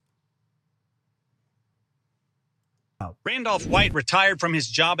Randolph White retired from his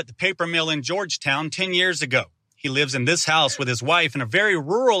job at the paper mill in Georgetown 10 years ago. He lives in this house with his wife in a very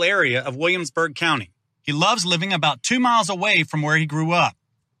rural area of Williamsburg County. He loves living about 2 miles away from where he grew up.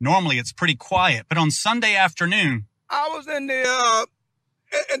 Normally, it's pretty quiet, but on Sunday afternoon, I was in the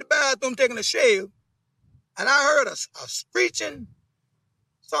bathroom taking a shave, and I heard a screeching,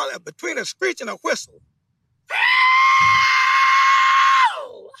 between a screech and a whistle. I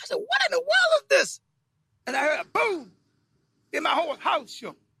said, what in the world is this? And I heard a boom. Then my whole house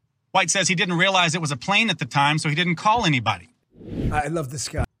shook. White says he didn't realize it was a plane at the time, so he didn't call anybody. I love this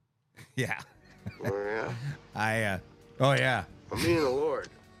guy. Yeah. Oh, yeah? Oh, yeah. For me and the Lord,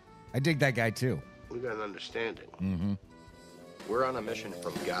 I dig that guy, too. we got an understanding. Mm-hmm. We're on a mission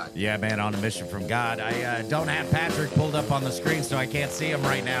from God. Yeah, man, on a mission from God. I don't have Patrick pulled up on the screen, so I can't see him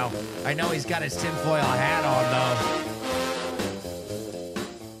right now. I know he's got his tinfoil hat on, though.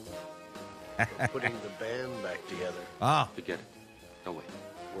 Putting the band back together. Oh. Forget it. No way.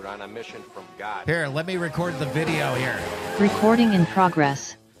 We're on a mission from God. Here, let me record the video here. Recording in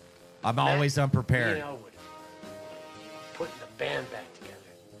progress. I'm always unprepared. You know, putting the band back together.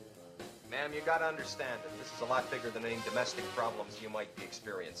 Ma'am, you gotta understand that this is a lot bigger than any domestic problems you might be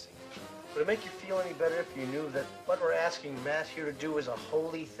experiencing. Would it make you feel any better if you knew that what we're asking Matthew to do is a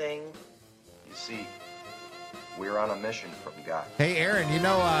holy thing? You see, we're on a mission from God. Hey, Aaron, you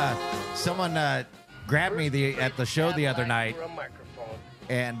know, someone grabbed me at the show the other night,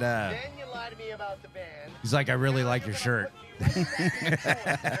 and Then you lie to me about the band. he's like, I really like your shirt.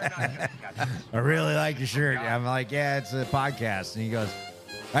 I really like your shirt. I'm like, yeah, it's a podcast. And he goes,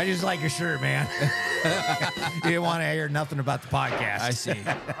 I just like your shirt, man. You didn't want to hear nothing about the podcast. I see.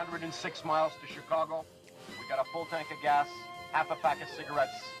 106 miles to Chicago. We got a full tank of gas, half a pack of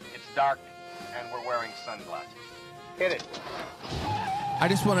cigarettes. It's dark, and we're wearing sunglasses. Hit it. I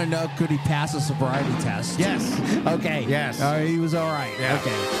just want to know, could he pass a sobriety test? Yes. Okay. Yes. He was all right. Yeah.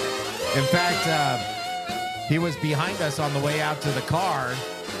 Okay. In fact, he was behind us on the way out to the car,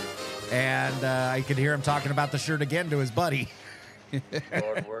 and I could hear him talking about the shirt again to his buddy.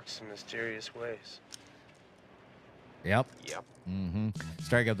 Lord works in mysterious ways. Yep. Yep. Mm-hmm.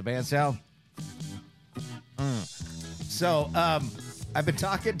 Strike up the band sound. So, I've been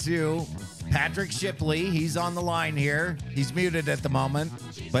talking to Patrick Shipley. He's on the line here. He's muted at the moment,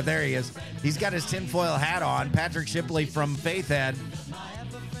 but there he is. He's got his tinfoil hat on. Patrick Shipley from Faithhead.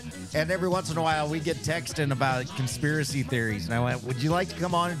 And every once in a while, we get texting about conspiracy theories. And I went, would you like to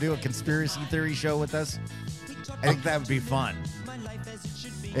come on and do a conspiracy theory show with us? I think that would be fun.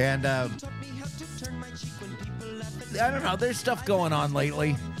 And I don't know. There's stuff going on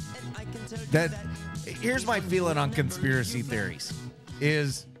lately. Here's my feeling on conspiracy theories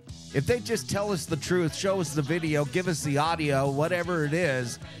is if they just tell us the truth, show us the video, give us the audio, whatever it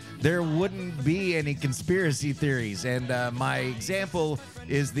is, there wouldn't be any conspiracy theories. And my example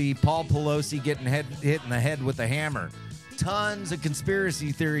is the Paul Pelosi getting hit in the head with a hammer. Tons of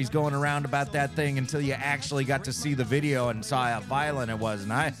conspiracy theories going around about that thing until you actually got to see the video and saw how violent it was.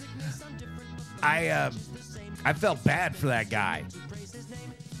 And I felt bad for that guy.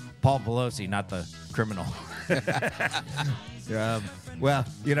 Paul Pelosi, not the criminal. Well,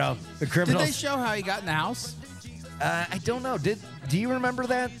 you know, the criminals. Did they show how he got in the house? I don't know. Do you remember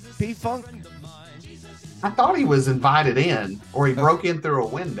that, P-Funk? I thought he was invited in, or he broke in through a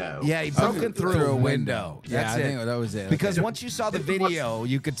window. Yeah, he broke in through a window. Yeah, I think that was it. Because once you saw the video,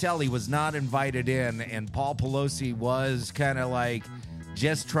 you could tell he was not invited in, and Paul Pelosi was kind of like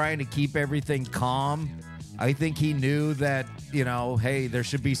just trying to keep everything calm. I think he knew that, you know, hey, there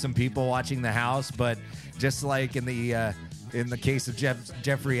should be some people watching the house, but just like in the case of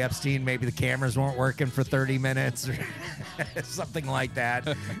Jeffrey Epstein, maybe the cameras weren't working for 30 minutes or something like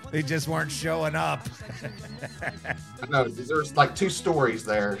that. They just weren't showing up. I know, there's like two stories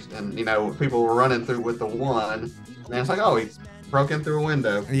there, and, you know, people were running through with the one, and it's like, oh, he broke in through a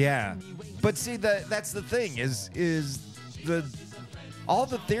window. Yeah. But see, that's the thing, is all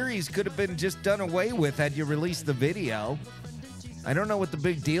the theories could have been just done away with had you released the video. I don't know what the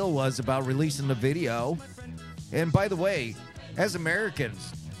big deal was about releasing the video. And by the way, as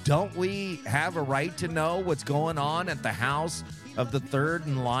Americans, don't we have a right to know what's going on at the house of the third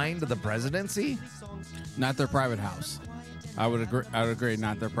in line to the presidency? Not their private house. I would agree,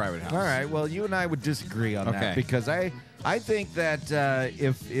 not their private house. All right. Well, you and I would disagree on that because I think that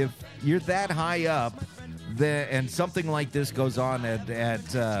if you're that high up, and something like this goes on at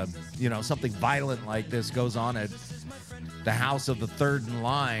you know, something violent like this goes on at the house of the third in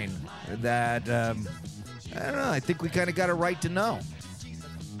line, that I don't know. I think we kind of got a right to know.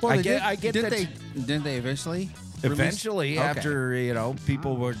 Well, I get didn't that. Didn't they eventually? Eventually, Okay. after, you know,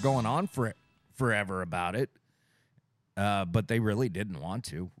 people were going on for forever about it. but they really didn't want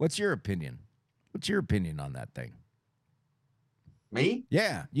to. What's your opinion? What's your opinion on that thing? Me?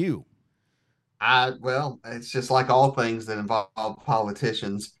 Yeah, you. Well, it's just like all things that involve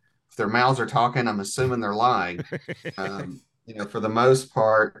politicians. If their mouths are talking, I'm assuming they're lying. For the most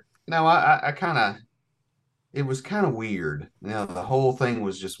part, I kind of, it was kind of weird. The whole thing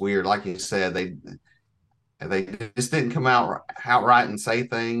was just weird. Like you said, they just didn't come out outright and say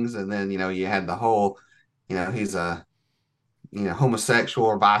things. And then, you had the whole, he's a, homosexual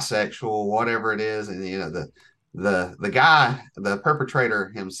or bisexual, whatever it is. And, the guy, the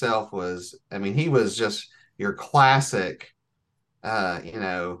perpetrator himself was, I mean, he was just your classic,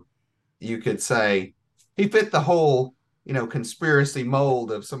 you could say he fit the whole, conspiracy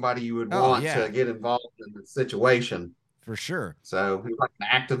mold of somebody you would want to get involved in the situation. For sure. So he was like an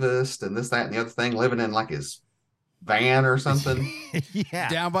activist and this, that, and the other thing, living in like his van or something. Yeah.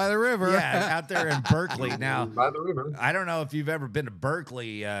 Down by the river. Yeah, out there in Berkeley. Now, by the river. I don't know if you've ever been to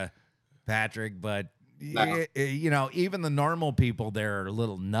Berkeley, Patrick, but, No. even the normal people there are a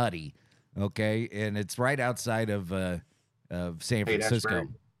little nutty, okay? And it's right outside of San Francisco. Haight-Ashbury.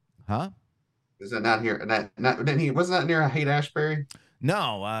 Huh? Is that not here? Wasn't that near Haight-Ashbury?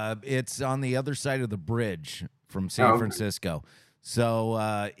 No, it's on the other side of the bridge from San Francisco.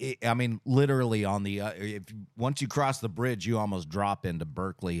 So, literally on the once you cross the bridge, you almost drop into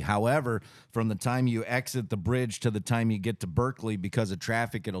Berkeley. However, from the time you exit the bridge to the time you get to Berkeley, because of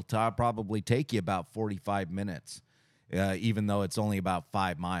traffic, it'll probably take you about 45 minutes, even though it's only about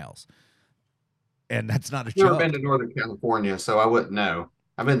 5 miles. And that's not a joke. I've never been to Northern California, so I wouldn't know.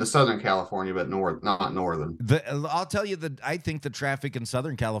 I've been to Southern California, but not Northern. I'll tell you that I think the traffic in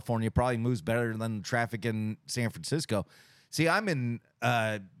Southern California probably moves better than the traffic in San Francisco. See, I'm in,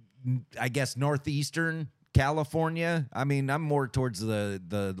 I guess, northeastern California. I mean, I'm more towards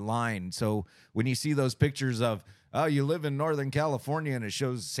the line. So when you see those pictures of, oh, you live in Northern California and it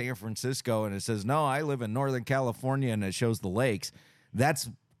shows San Francisco and it says, no, I live in Northern California and it shows the lakes, that's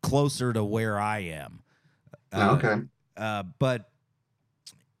closer to where I am. Okay. But,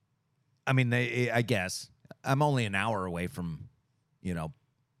 I mean, I guess I'm only an hour away from,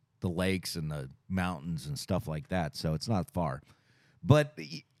 the lakes and the mountains and stuff like that. So it's not far. But,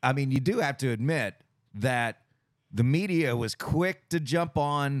 I mean, you do have to admit that the media was quick to jump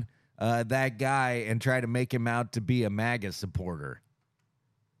on that guy and try to make him out to be a MAGA supporter.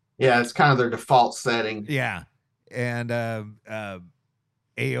 Yeah, it's kind of their default setting. Yeah. And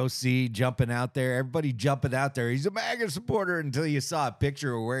AOC jumping out there, everybody jumping out there. He's a MAGA supporter until you saw a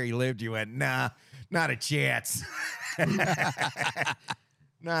picture of where he lived. You went, nah, not a chance.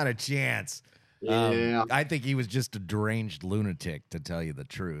 Not a chance. Yeah. I think he was just a deranged lunatic, to tell you the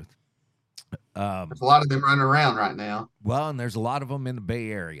truth. There's a lot of them running around right now. Well, and there's a lot of them in the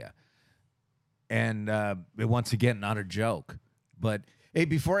Bay Area. And once again, not a joke. But hey,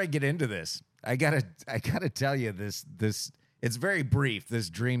 before I get into this, I gotta tell you this. It's very brief.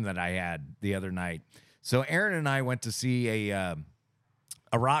 This dream that I had the other night. So Aaron and I went to see a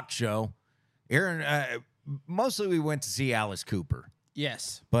rock show. Aaron, mostly we went to see Alice Cooper.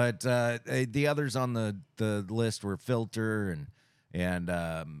 Yes. But the others on the list were Filter and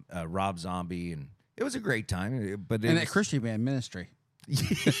Rob Zombie, and it was a great time. But and at Christian Band Ministry.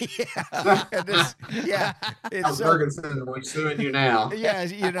 Yeah. It's Ferguson, we're suing you now. Yeah,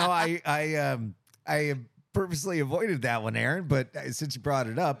 I purposely avoided that one, Aaron, but since you brought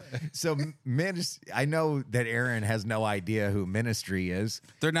it up, so I know that Aaron has no idea who Ministry is.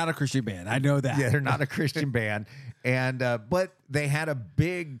 They're not a Christian band. I know that. Yeah, they're not a Christian band. And but they had a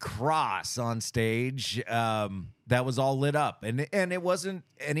big cross on stage that was all lit up. And it wasn't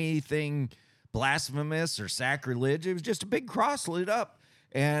anything blasphemous or sacrilege. It was just a big cross lit up.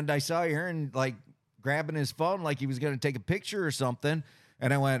 And I saw Aaron like grabbing his phone like he was going to take a picture or something.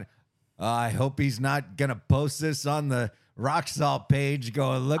 And I went, I hope he's not going to post this on the Rock Salt page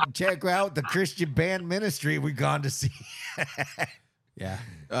going, look, check out the Christian band Ministry we've gone to see. Yeah.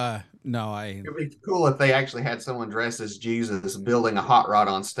 No, It'd be cool if they actually had someone dressed as Jesus building a hot rod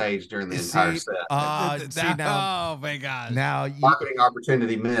on stage during the entire set. Oh my God. Now Marketing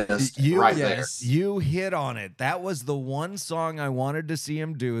opportunity missed there. You hit on it. That was the one song I wanted to see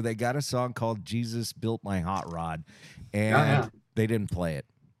him do. They got a song called Jesus Built My Hot Rod, and they didn't play it.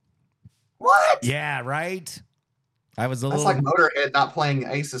 What? Yeah, right? That's like Motorhead not playing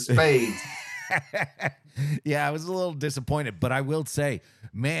Ace of Spades. Yeah, I was a little disappointed, but I will say,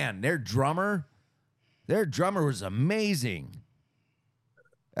 man, their drummer was amazing.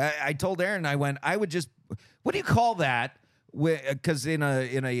 I told Aaron, I would just, what do you call that? Because on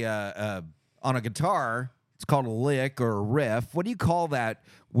a guitar, it's called a lick or a riff. What do you call that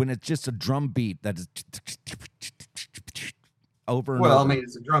when it's just a drum beat that is? over and Well, over. I mean,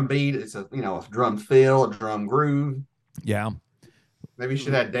 it's a drum beat. It's a a drum fill, a drum groove. Yeah. Maybe you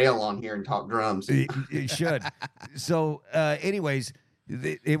should have Dale on here and talk drums. It should. So, anyways,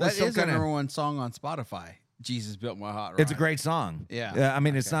 it was That some is the kind number of. one song on Spotify. Jesus Built My Hot Rod. It's a great song. Yeah. I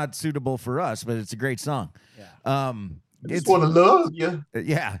mean, it's not suitable for us, but it's a great song. Yeah. I just want to love you.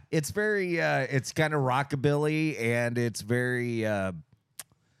 Yeah, it's very. It's kind of rockabilly, and it's very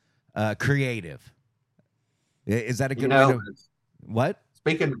creative. Is that a good way to? What?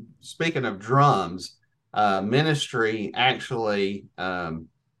 Speaking of drums, Ministry actually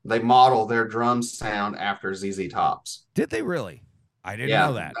they model their drum sound after ZZ Top's. Did they really? I didn't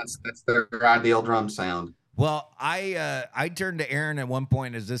know that. That's their ideal drum sound. Well, I turned to Aaron at one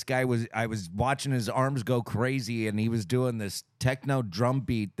point as I was watching his arms go crazy, and he was doing this techno drum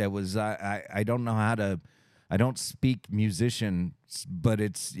beat that was I don't know how to, I don't speak musician, but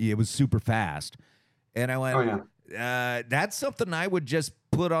it was super fast, and I went, Oh, yeah. That's something I would just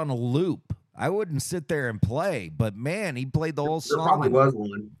put on a loop. I wouldn't sit there and play, but man, he played the whole There song. probably was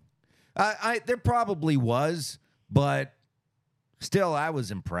one. There probably was, but still, I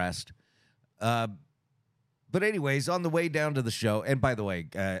was impressed. But anyways, on the way down to the show, and by the way,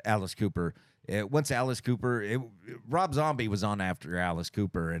 Alice Cooper, Rob Zombie was on after Alice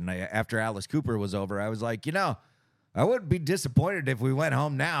Cooper, and after Alice Cooper was over, I was like, I wouldn't be disappointed if we went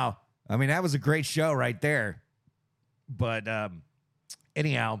home now. I mean, that was a great show right there. But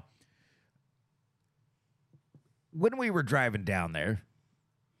anyhow, when we were driving down there,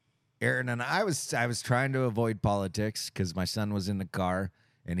 Aaron and I was trying to avoid politics because my son was in the car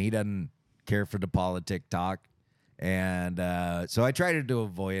and he doesn't care for the politic talk, and so I tried to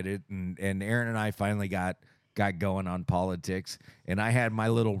avoid it. And Aaron and I finally got going on politics, and I had my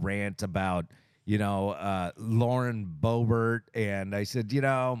little rant about Lauren Boebert, and I said,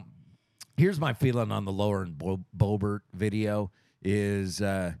 here's my feeling on the Lauren Boebert video is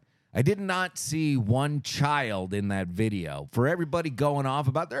I did not see one child in that video. For everybody going off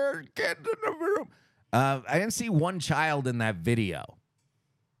about their kids in the room, I didn't see one child in that video.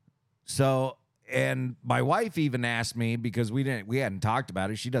 So, and my wife even asked me, because we hadn't talked about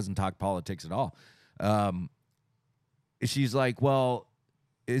it. She doesn't talk politics at all. She's like, well,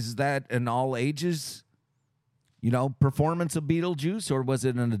 is that an all ages, performance of Beetlejuice, or was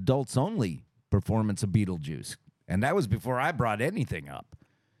it an adults only performance of Beetlejuice? And that was before I brought anything up.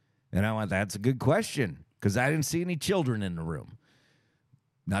 And I went, that's a good question, because I didn't see any children in the room.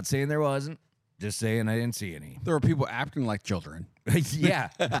 Not saying there wasn't, just saying I didn't see any. There were people acting like children. Yeah.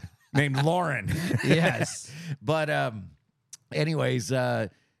 Named Lauren. Yes. But anyways, I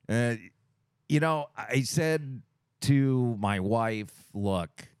said to my wife,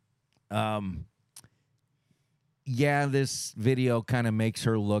 look, this video kind of makes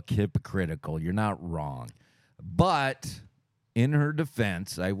her look hypocritical. You're not wrong. But in her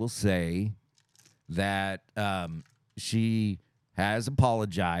defense, I will say that she has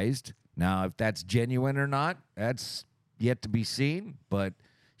apologized. Now, if that's genuine or not, that's yet to be seen, but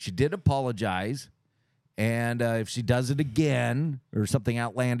she did apologize, and if she does it again or something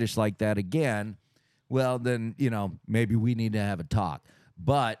outlandish like that again, well, then, maybe we need to have a talk.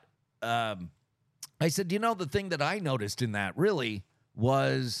 But I said, the thing that I noticed in that really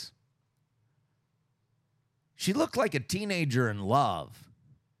was she looked like a teenager in love.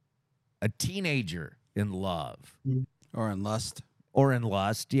 A teenager in love. Or in lust. Or in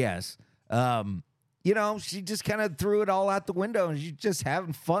lust, yes. She just kind of threw it all out the window, and she's just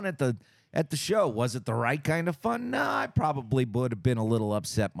having fun at the show. Was it the right kind of fun? No, I probably would have been a little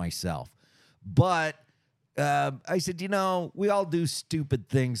upset myself. But I said, we all do stupid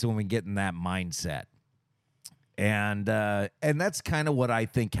things when we get in that mindset. And that's kind of what I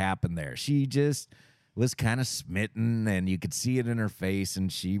think happened there. She just was kind of smitten, and you could see it in her face,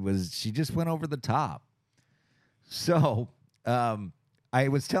 and she just went over the top. So I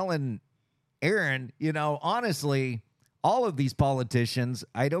was telling Aaron, honestly, all of these politicians,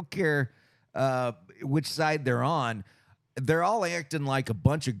 I don't care which side they're on, they're all acting like a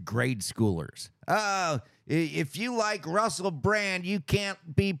bunch of grade schoolers. If you like Russell Brand, you can't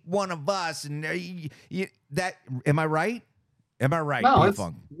be one of us. And am I right? Am I right? No, it's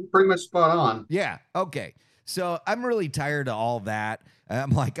P-Funk? pretty much spot on. Yeah. Okay. So I'm really tired of all that.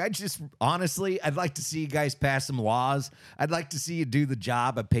 I'm like, I'd like to see you guys pass some laws. I'd like to see you do the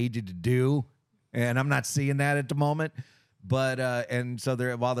job I paid you to do. And I'm not seeing that at the moment. But, and so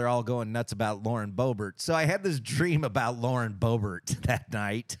while they're all going nuts about Lauren Boebert. So I had this dream about Lauren Boebert that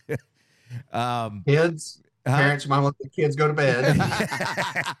night. Kids, parents might let the kids go to bed.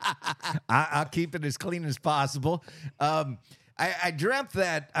 I'll keep it as clean as possible. I dreamt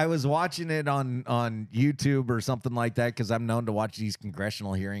that I was watching it on YouTube or something like that because I'm known to watch these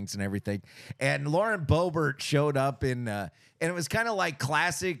congressional hearings and everything. And Lauren Boebert showed up and it was kind of like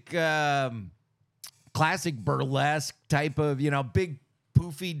classic burlesque type of, big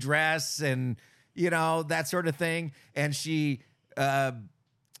poofy dress and, that sort of thing. And she,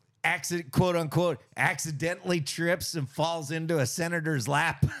 quote unquote, accidentally trips and falls into a senator's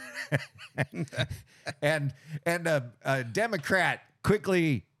lap. and a Democrat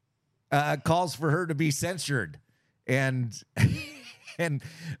quickly calls for her to be censured, and and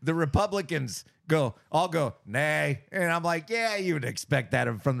the Republicans all go nay, and I'm like, yeah, you would expect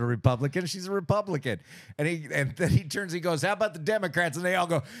that from the Republican. She's a Republican, and then he turns, he goes, how about the Democrats? And they all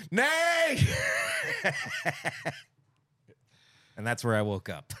go nay, and that's where I woke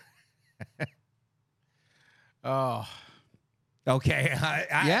up. Oh. Okay,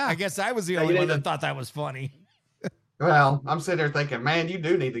 I guess I was the only one that thought that was funny. Well, I'm sitting there thinking, man, you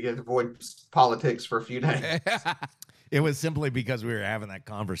do need to get to avoid politics for a few days. It was simply because we were having that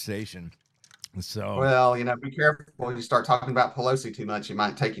conversation. So, well, be careful when you start talking about Pelosi too much. It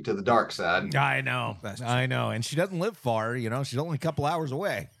might take you to the dark side. I know. And she doesn't live far. She's only a couple hours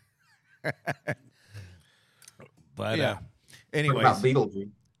away. But anyways, about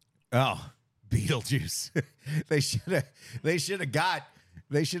Beetlejuice. Oh, Beetlejuice. They should have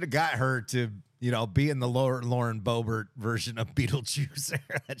got her to, be in the Lauren Boebert version of Beetlejuice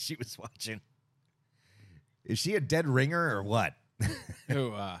that she was watching. Is she a dead ringer or what?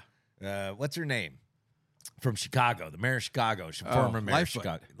 Who, what's her name? From Chicago, the mayor of Chicago, former mayor of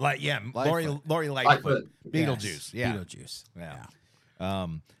Chicago. Lori Lightfoot. Beetlejuice. Yes. Yeah. Beetlejuice. Yeah.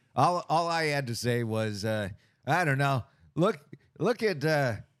 All I had to say was, I don't know. Look at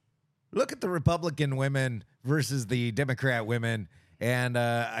the Republican women versus the Democrat women, and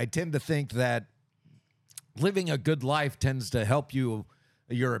I tend to think that living a good life tends to help your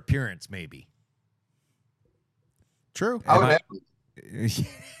appearance, maybe. True.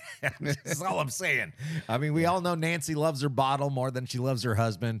 That's all I'm saying. I mean, we all know Nancy loves her bottle more than she loves her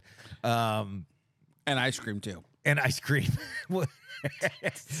husband. And ice cream, too. And ice cream. What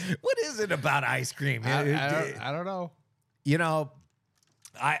is it about ice cream? I don't know.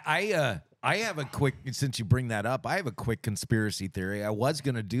 I have a quick, since you bring that up, I have a quick conspiracy theory. I was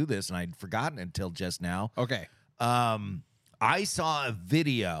going to do this, and I'd forgotten until just now. Okay. I saw a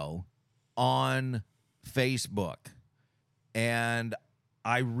video on Facebook, and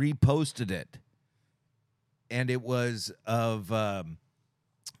I reposted it, and it was of a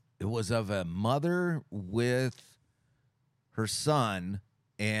mother with her son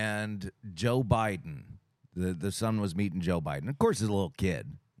and Joe Biden. The son was meeting Joe Biden. Of course, he's a little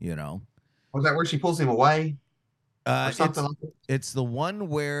kid, Was that where she pulls him away? Or something like that? It's the one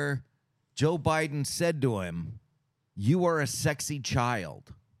where Joe Biden said to him, "You are a sexy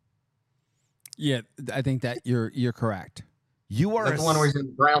child." Yeah, I think that you're correct. You are the one where he's in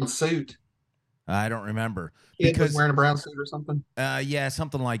a brown suit. I don't remember. Kid was wearing a brown suit or something. Yeah,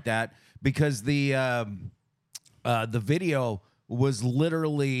 something like that. Because the video was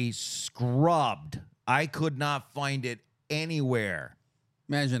literally scrubbed. I could not find it anywhere.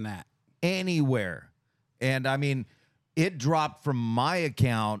 Imagine that. Anywhere. And I mean, it dropped from my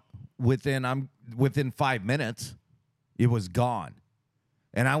account within 5 minutes. It was gone.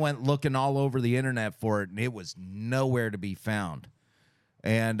 And I went looking all over the internet for it, and it was nowhere to be found.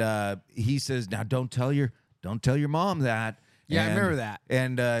 And he says, "Now don't tell your mom that." Yeah, I remember that.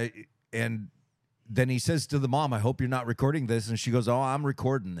 And then he says to the mom, "I hope you're not recording this." And she goes, "Oh, I'm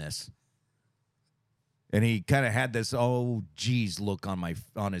recording this." And he kind of had this "oh geez" look on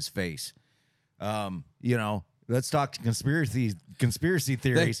his face. Let's talk conspiracy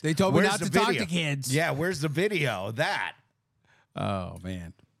theories. They told me not to talk to kids. Yeah, where's the video of that? Oh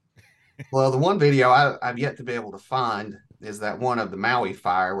man. Well, the one video I've yet to be able to find is that one of the Maui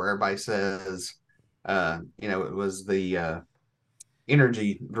fire where everybody says, it was the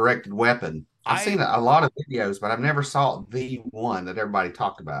energy directed weapon. I've seen a lot of videos, but I've never saw the one that everybody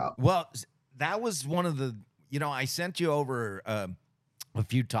talked about. Well, that was one of the, I sent you over a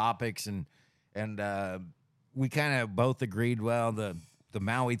few topics and we kind of both agreed, well, the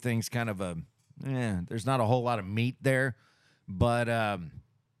Maui thing's kind of there's not a whole lot of meat there. But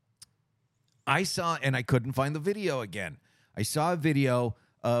I saw, and I couldn't find the video again. I saw a video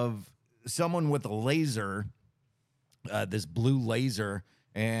of someone with a laser, this blue laser,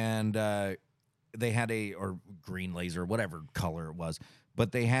 and they had or green laser, whatever color it was,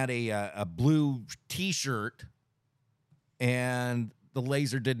 but they had a blue T-shirt, and the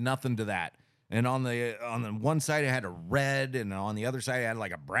laser did nothing to that. And on the one side, it had a red, and on the other side, it had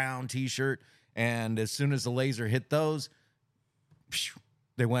like a brown T-shirt. And as soon as the laser hit those,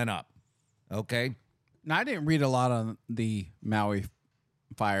 they went up. Okay. Now, I didn't read a lot on the Maui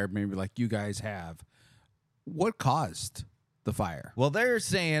fire, maybe like you guys have. What caused the fire? Well, they're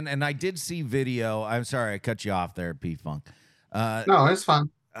saying, and I did see video. I'm sorry, I cut you off there, P-Funk. No, it's fine.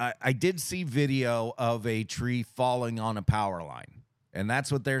 I did see video of a tree falling on a power line, and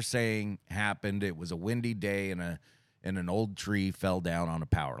that's what they're saying happened. It was a windy day, and an old tree fell down on a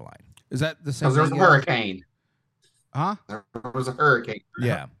power line. Is that the same? Because there was a hurricane. Huh? There was a hurricane.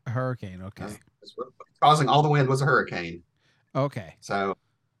 Yeah, A hurricane. Okay. Causing all the wind was a hurricane. Okay. So,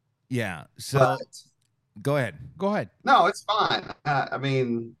 yeah. So but, go ahead. Go ahead. no, it's fine. I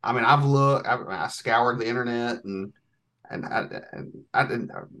mean, I've looked. I scoured the internet, and I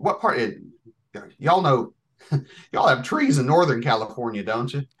didn't. What part? Y'all know, y'all have trees in Northern California,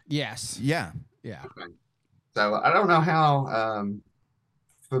 don't you? Yes. Yeah. Yeah. Okay. So I don't know how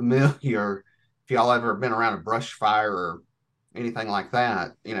familiar, if y'all ever been around a brush fire or anything like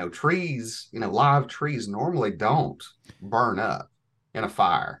that. Trees, live trees normally don't burn up in a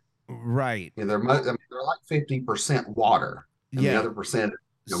fire. Right. They're like 50% water, and the other percent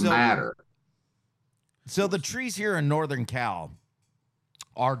matter. So the trees here in Northern Cal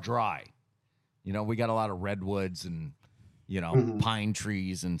are dry. We got a lot of redwoods and pine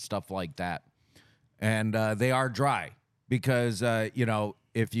trees and stuff like that, and they are dry because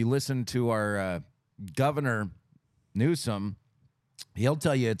if you listen to our Governor Newsom, he'll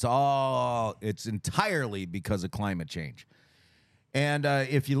tell you it's entirely because of climate change. And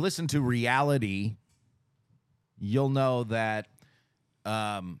if you listen to reality, you'll know that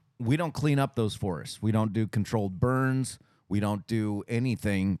we don't clean up those forests. We don't do controlled burns. We don't do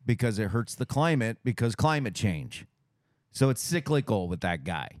anything because it hurts the climate because climate change. So it's cyclical with that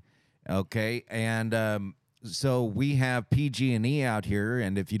guy. Okay. And so we have PG&E out here.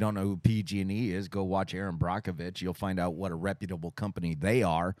 And if you don't know who PG&E is, go watch Aaron Brockovich. You'll find out what a reputable company they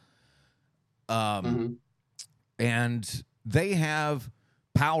are. And they have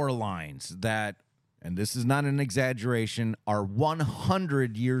power lines that, and this is not an exaggeration, are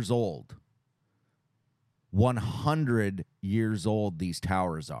 100 years old. 100 years old these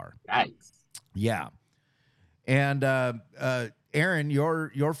towers are. Yikes. Yeah. And Aaron,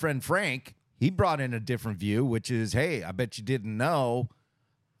 your friend Frank, he brought in a different view, which is, hey, I bet you didn't know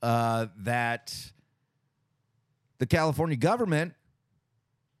that the California government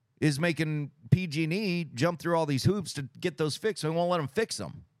is making PG&E jump through all these hoops to get those fixed. They won't let them fix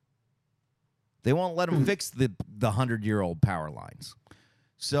them. They won't let them fix the 100-year-old power lines.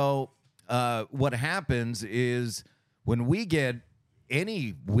 So what happens is when we get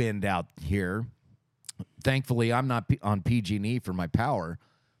any wind out here, thankfully I'm not on PG&E for my power,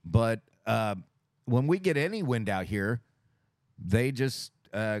 but when we get any wind out here, they just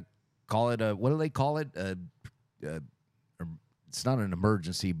call it what do they call it? It's not an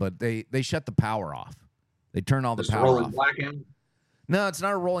emergency, but they shut the power off. They turn all the Just power rolling off. blackout? No, it's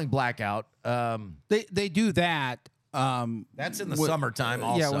not a rolling blackout. They do that. That's in the summertime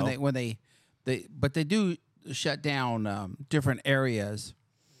also. Yeah, when they do shut down different areas.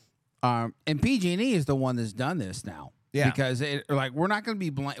 And PG&E is the one that's done this now. Yeah. Because we're not going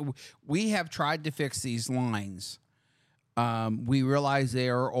to be we have tried to fix these lines. We realize they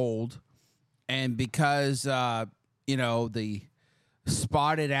are old, and because the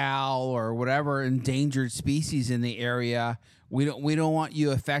spotted owl or whatever endangered species in the area, we don't want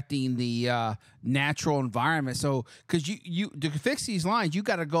you affecting the natural environment. So because you to fix these lines, you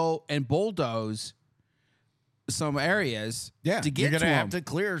got to go and bulldoze some areas. Yeah, to get you're gonna to have them. to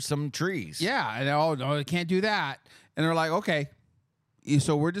clear some trees. Yeah, and no, they can't do that. And they're like, okay,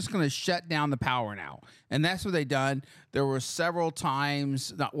 so we're just going to shut down the power now. And that's what they done. There were several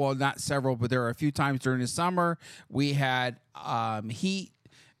times, not several, but there were a few times during the summer we had heat,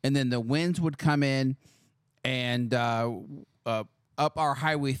 and then the winds would come in and up our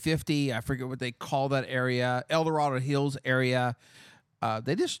Highway 50. I forget what they call that area, El Dorado Hills area.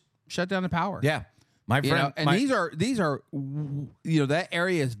 They just shut down the power. Yeah, my friend. These are that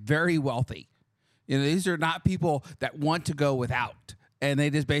area is very wealthy. These are not people that want to go without. And they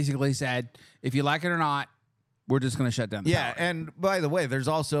just basically said, if you like it or not, we're just going to shut down the power. And by the way, there's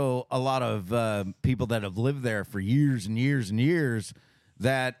also a lot of people that have lived there for years and years and years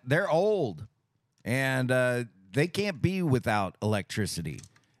that they're old. And they can't be without electricity.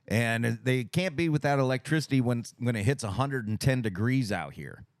 And they can't be without electricity when it hits 110 degrees out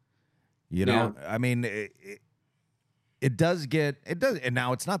here. I mean, it does, and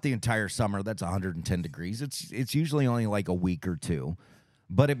now it's not the entire summer that's 110 degrees. It's usually only like a week or two,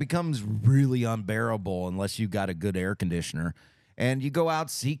 but it becomes really unbearable unless you got a good air conditioner. And you go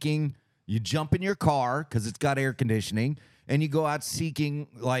out seeking, You jump in your car because it's got air conditioning, and you go out seeking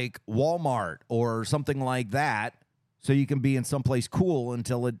like Walmart or something like that, so you can be in someplace cool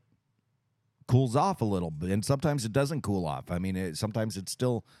until it cools off a little bit. And sometimes it doesn't cool off. I mean, sometimes it's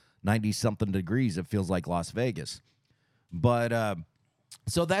still 90-something degrees. It feels like Las Vegas. But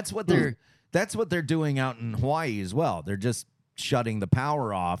so that's what they're doing out in Hawaii as well. They're just shutting the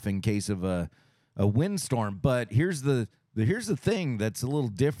power off in case of a windstorm. But here's the thing that's a little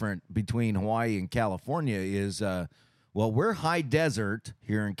different between Hawaii and California is, well, we're high desert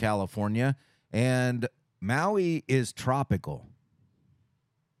here in California, and Maui is tropical.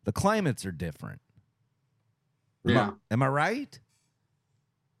 The climates are different. Yeah. Am I right?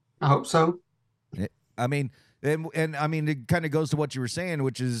 I hope so. I mean, and I mean, it kind of goes to what you were saying,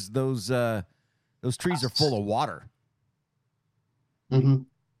 which is those trees are full of water. Mm-hmm.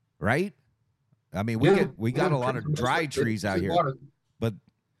 Right? I mean, we got a lot of dry trees out here, but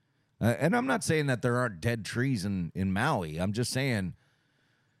and I'm not saying that there aren't dead trees in Maui. I'm just saying,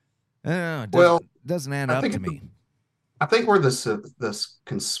 it doesn't add up to me. I think where this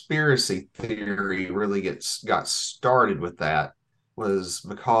conspiracy theory really got started with that was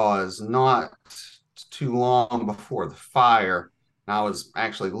because not too long before the fire, and I was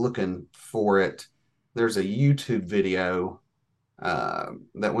actually looking for it. There's a YouTube video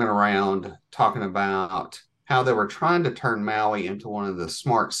that went around talking about how they were trying to turn Maui into one of the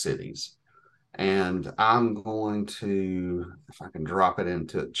smart cities. And I'm going to, if I can drop it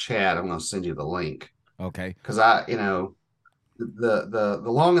into chat, I'm going to send you the link. Okay. Because the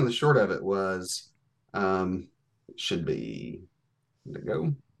long and the short of it was, it should be, to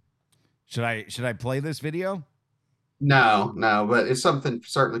go. Should I play this video? No, but it's something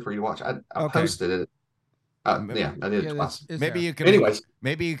certainly for you to watch. I posted it. Yeah, I did it twice. Maybe you can. Anyways,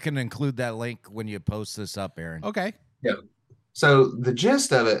 maybe you can include that link when you post this up, Aaron. Okay. Yeah. So the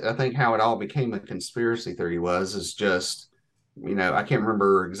gist of it, I think, how it all became a conspiracy theory is just, I can't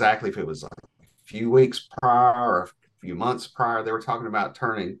remember exactly if it was like a few weeks prior or a few months prior. They were talking about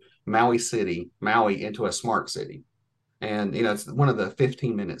turning Maui into a smart city, and it's one of the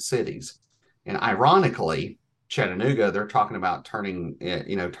 15-minute cities. And ironically, Chattanooga, they're talking about turning it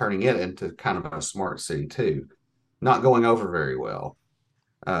into kind of a smart city too. Not going over very well.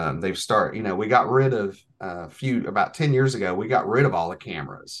 We got rid of about 10 years ago, we got rid of all the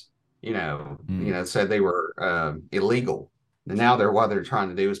cameras, said they were illegal. And now what they're trying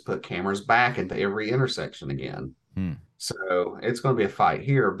to do is put cameras back into every intersection again. So it's going to be a fight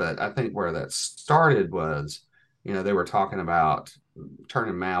here. But I think where that started was, they were talking about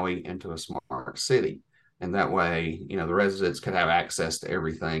turning Maui into a smart city. And that way, the residents could have access to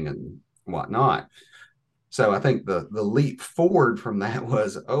everything and whatnot. So I think the leap forward from that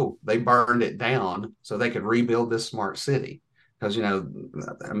was, they burned it down so they could rebuild this smart city. Because,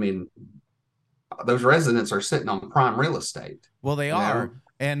 those residents are sitting on prime real estate. Well, they are.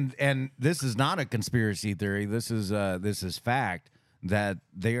 And this is not a conspiracy theory. This is fact that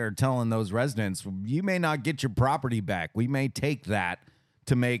they are telling those residents, you may not get your property back. We may take that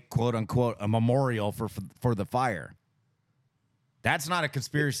to make, quote unquote, a memorial for the fire. That's not a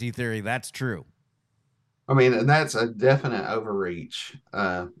conspiracy theory. That's true. I mean, and that's a definite overreach,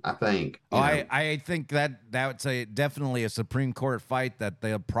 I think. I think that's definitely a Supreme Court fight that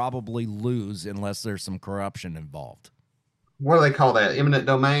they'll probably lose unless there's some corruption involved. What do they call that? Eminent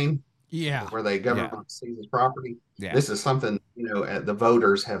domain? Yeah. Where the government seizes property? Yeah. This is something, the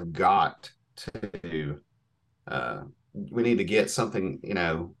voters have got to, we need to get something,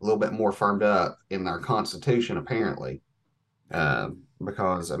 a little bit more firmed up in our Constitution, apparently.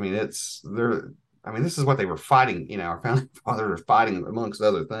 Because, this is what they were fighting, our founding fathers were fighting amongst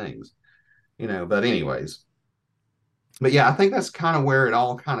other things, but anyways. But yeah, I think that's kind of where it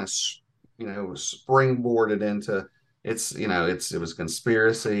all kind of, springboarded into it was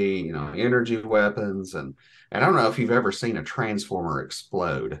conspiracy, energy weapons. And I don't know if you've ever seen a transformer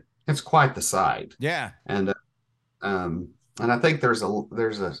explode. It's quite the sight. Yeah. And I think there's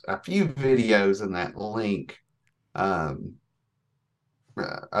a few videos in that link,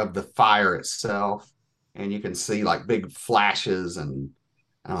 of the fire itself, and you can see like big flashes, and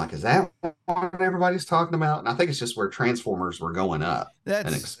I'm like, is that what everybody's talking about? And I think it's just where transformers were going up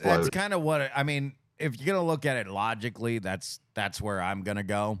and exploding. That's kind of what if you're gonna look at it logically, that's where I'm gonna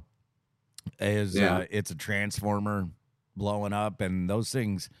go. It's a transformer blowing up, and those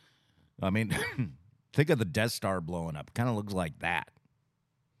things. Think of the Death Star blowing up. Kind of looks like that.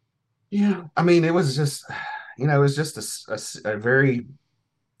 Yeah, it was just, a very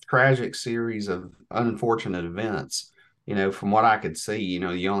tragic series of unfortunate events. From what I could see,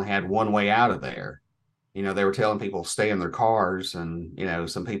 you only had one way out of there. they were telling people to stay in their cars, and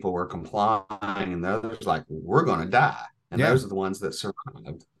some people were complying, and the others like, we're going to die, and Yeah. those are the ones that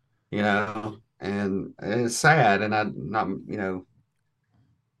survived. And it's sad, and I'm not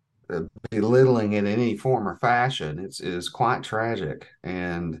belittling it in any form or fashion. It is quite tragic,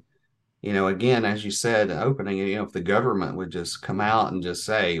 and again, as you said, opening, if the government would just come out and just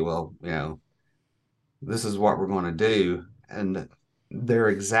say, well, this is what we're going to do, and they're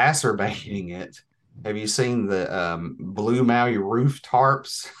exacerbating it. Have you seen the Blue Maui roof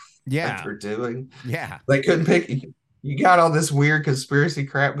tarps that Yeah. they're doing? Yeah. They couldn't pick. You got all this weird conspiracy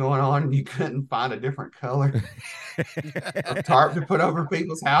crap going on, and you couldn't find a different color of tarp to put over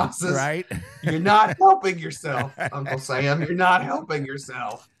people's houses. Right. You're not helping yourself, Uncle Sam. You're not helping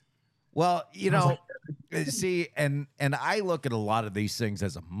yourself. Well, see, and I look at a lot of these things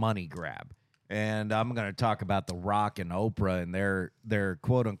as a money grab. And I'm going to talk about The Rock and Oprah and their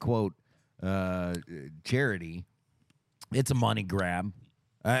quote unquote charity. It's a money grab.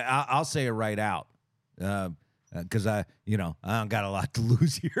 I'll say it right out. Because I don't got a lot to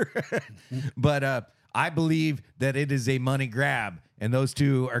lose here. But I believe that it is a money grab, and those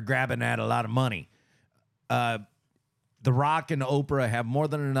two are grabbing at a lot of money. The Rock and Oprah have more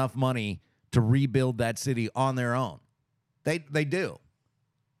than enough money to rebuild that city on their own. They do.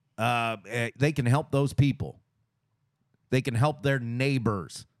 They can help those people. They can help their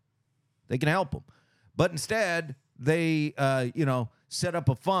neighbors. They can help them. But instead, they set up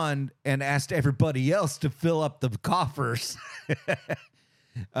a fund and asked everybody else to fill up the coffers,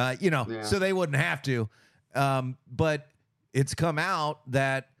 so they wouldn't have to. But it's come out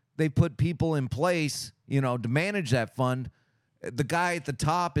that they put people in place, to manage that fund. The guy at the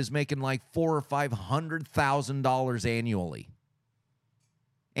top is making like $400,000 or $500,000 annually.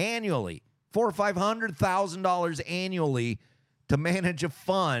 $400,000 or $500,000 annually to manage a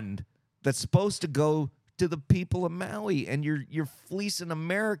fund that's supposed to go to the people of Maui, and you're fleecing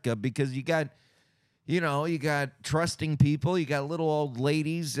America because you got trusting people, you got little old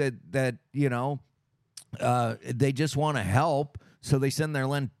ladies that they just want to help, so they send their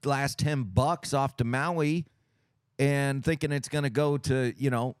last $10 off to Maui, and thinking it's going to go to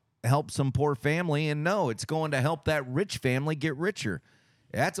help some poor family, and no, it's going to help that rich family get richer.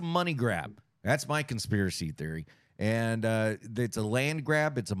 That's a money grab. That's my conspiracy theory, and it's a land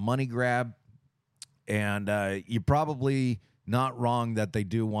grab, it's a money grab. And you're probably not wrong that they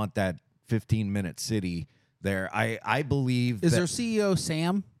do want that 15-minute city there. I believe. Is their CEO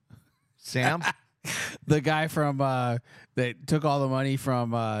Sam? Sam? The guy from that took all the money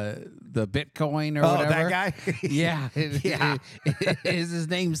from the Bitcoin or whatever. That guy? Yeah. Yeah. Is his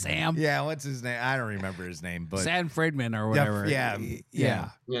name Sam? Yeah, what's his name? I don't remember his name. But Sam Friedman or whatever. Yeah.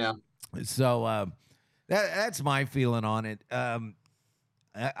 So that's my feeling on it.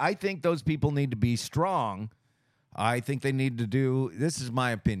 I think those people need to be strong. I think they need to do. This is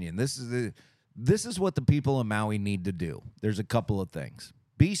my opinion. This is what the people of Maui need to do. There's a couple of things.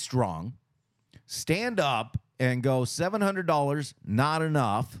 Be strong. Stand up and go, $700, not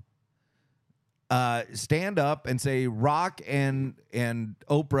enough. Stand up and say, Rock and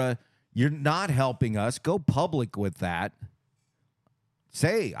Oprah, you're not helping us. Go public with that.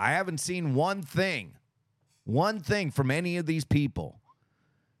 Say, I haven't seen one thing from any of these people.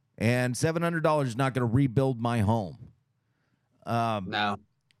 And $700 is not going to rebuild my home. No,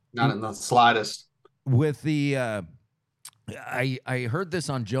 not in the slightest. With the, I heard this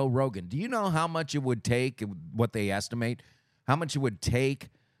on Joe Rogan. Do you know how much it would take, what they estimate, how much it would take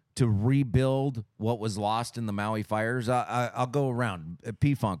to rebuild what was lost in the Maui fires? I'll go around.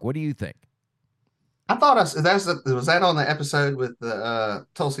 P-Funk, what do you think? I thought was that on the episode with the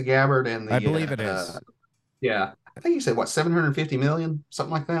Tulsi Gabbard and the. I believe it is. Yeah. I think you said what, 750 million,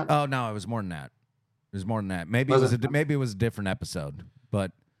 something like that. Oh no, it was more than that. Maybe it was a different episode,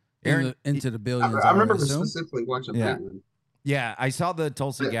 but Aaron, into the billions. I remember specifically watching that one. Yeah, I saw the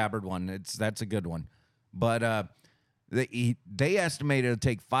Tulsi Gabbard one. That's a good one, but they estimated it would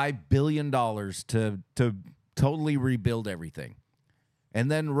take $5 billion to totally rebuild everything,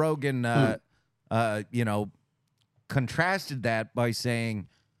 and then Rogan, contrasted that by saying,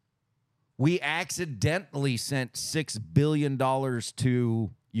 we accidentally sent $6 billion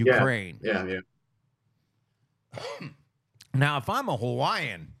to Ukraine. Yeah. Now, if I'm a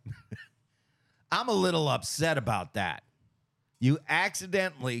Hawaiian, I'm a little upset about that. You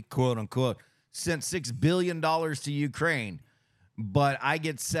accidentally, quote unquote, sent $6 billion to Ukraine, but I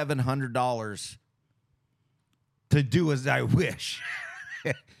get $700 to do as I wish.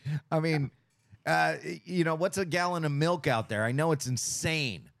 I mean, what's a gallon of milk out there? I know it's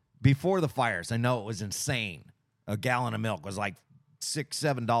insane. Before the fires, I know it was insane. A gallon of milk was like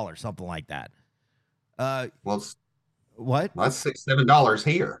 $6-7, something like that. Well, What? that's $6-7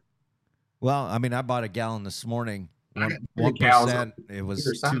 here. Well, I mean, I bought a gallon this morning. I got 1%. cows on It was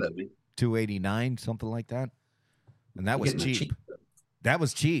either side of me. $2.89, something like that, and that was Getting the cheap. That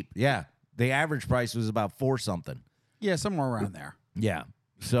was cheap. Yeah, the average price was about $4 something. Yeah, somewhere around there. Yeah.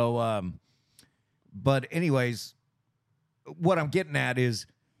 So, but anyways, what I'm getting at is,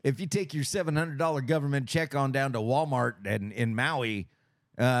 if you take your $700 government check on down to Walmart and in Maui,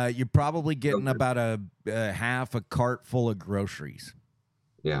 you're probably getting about a half a cart full of groceries.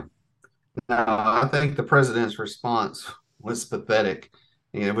 Yeah. No, I think the president's response was pathetic.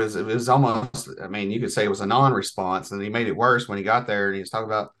 It was almost, I mean, you could say it was a non-response, and he made it worse when he got there and he was talking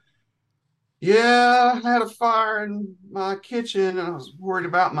about, yeah, I had a fire in my kitchen and I was worried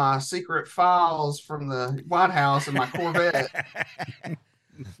about my secret files from the White House and my Corvette.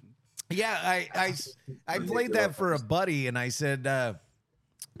 Yeah, I played that for a buddy, and I said,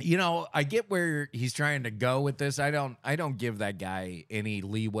 I get where he's trying to go with this. I don't give that guy any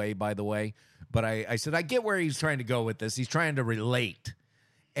leeway, by the way. But I said, I get where he's trying to go with this. He's trying to relate.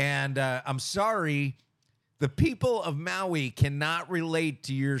 And I'm sorry, the people of Maui cannot relate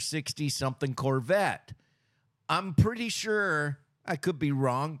to your 60-something Corvette. I'm pretty sure, I could be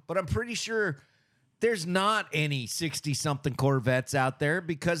wrong, but I'm pretty sure there's not any 60-something Corvettes out there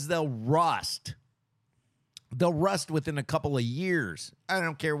because they'll rust. They'll rust within a couple of years. I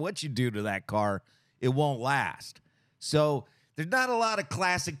don't care what you do to that car. It won't last. So there's not a lot of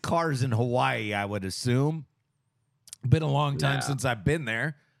classic cars in Hawaii, I would assume. Been a long time since I've been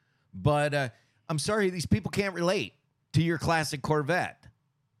there. But I'm sorry, these people can't relate to your classic Corvette.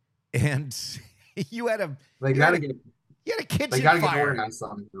 And you had a kitchen They got to get fire. organized.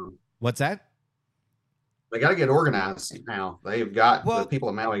 What's that? They got to get organized now. They've got the people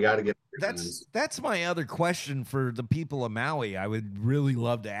of Maui got to get organized. That's my other question for the people of Maui. I would really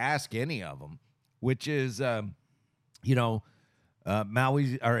love to ask any of them, which is, Hawaii's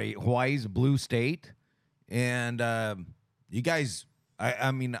a blue state, and you guys.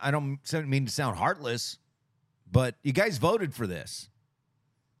 I mean, I don't mean to sound heartless, but you guys voted for this.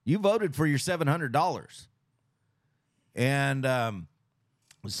 You voted for your $700, and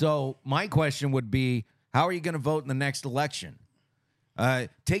so my question would be, how are you going to vote in the next election?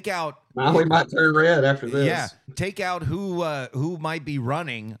 Take out. We might turn red after this. Yeah, take out who might be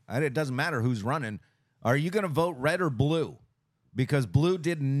running. It doesn't matter who's running. Are you going to vote red or blue? Because blue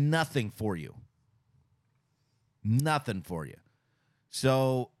did nothing for you. Nothing for you.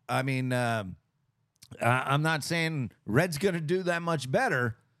 So I mean, I'm not saying red's going to do that much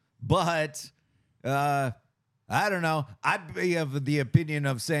better, but I don't know. I'd be of the opinion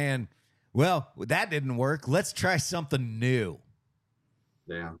of saying, well, that didn't work. Let's try something new.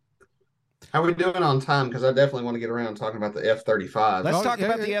 Yeah. How are we doing on time? Because I definitely want to get around talking about the F-35. Let's talk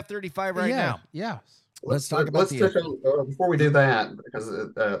about the F-35 right now. Yeah. Let's talk about before we do that, because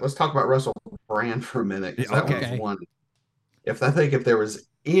let's talk about Russell Brand for a minute. That was one. If there was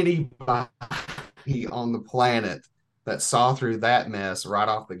anybody on the planet that saw through that mess right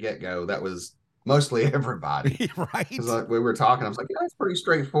off the get-go, that was mostly everybody. Right. Because like we were talking, I was like, yeah, that's pretty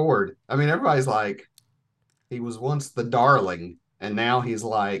straightforward. I mean, everybody's like, he was once the darling, and now he's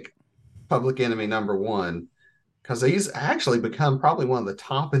like public enemy number one, because he's actually become probably one of the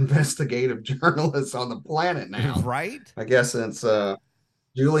top investigative journalists on the planet now. Right. I guess since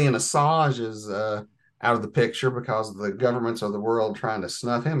Julian Assange is out of the picture because the governments of the world trying to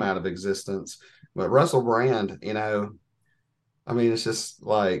snuff him out of existence. But Russell Brand, I mean, it's just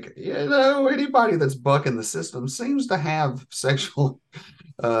like, anybody that's bucking the system seems to have sexual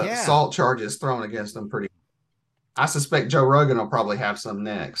assault charges thrown against them pretty. I suspect Joe Rogan will probably have some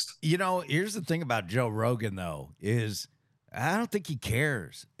next. Here's the thing about Joe Rogan, though, is I don't think he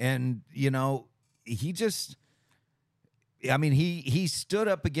cares. And, he just, he stood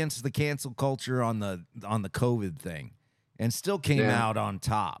up against the cancel culture on the COVID thing and still came out on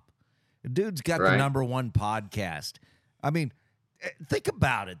top. The dude's got the number one podcast. I mean, think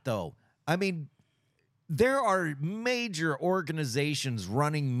about it, though. I mean, there are major organizations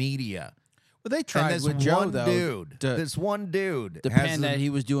running media. Well, they tried with Joe, though. This one dude. Depend that he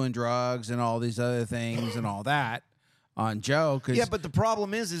was doing drugs and all these other things and all that on Joe. Yeah, but the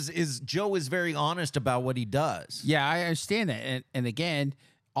problem is Joe is very honest about what he does. Yeah, I understand that. And again,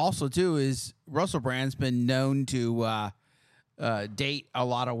 also, too, is Russell Brand's been known to date a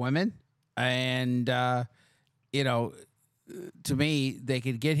lot of women. And, to me, they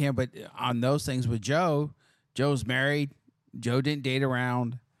could get him. But on those things with Joe, Joe's married. Joe didn't date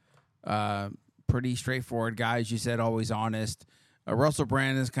around. Pretty straightforward guy, as you said, always honest. Russell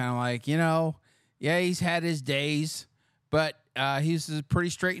Brand is kind of like, he's had his days, but he's pretty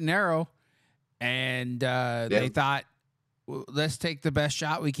straight and narrow. and they thought, well, let's take the best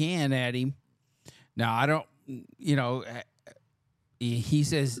shot we can at him. Now, I don't, he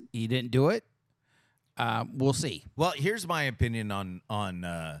says he didn't do it. We'll see. Well, here's my opinion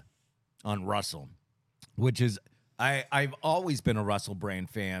on Russell, which is I've always been a Russell Brand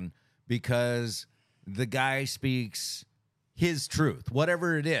fan because the guy speaks his truth,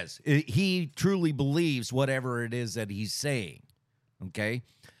 whatever it is. He truly believes whatever it is that he's saying. Okay.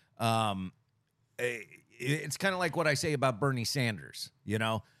 It's kind of like what I say about Bernie Sanders.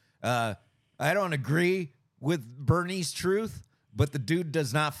 I don't agree with Bernie's truth, but the dude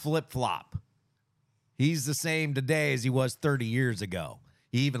does not flip-flop. He's the same today as he was 30 years ago.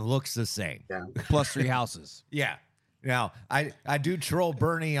 He even looks the same. Yeah. Plus 3 houses. Yeah. Now, I do troll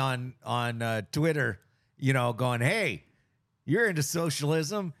Bernie on Twitter, going, hey, you're into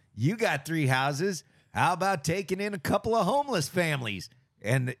socialism. You got 3 houses. How about taking in a couple of homeless families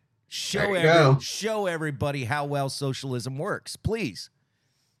and show everybody how well socialism works, please.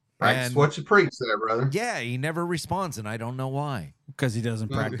 Practice what you preach there, brother. Yeah, he never responds, and I don't know why. Because he doesn't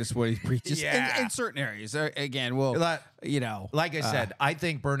practice what he preaches Yeah. in certain areas. Again, well, Like I said, I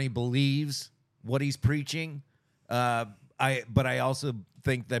think Bernie believes what he's preaching. But I also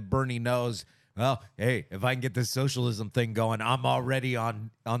think that Bernie knows, well, hey, if I can get this socialism thing going, I'm already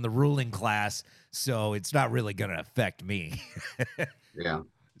on the ruling class, so it's not really going to affect me. Yeah.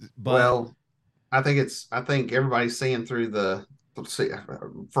 But, well, I think everybody's seeing through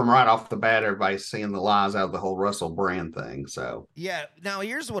from right off the bat, everybody's seeing the lies out of the whole Russell Brand thing. So yeah. Now,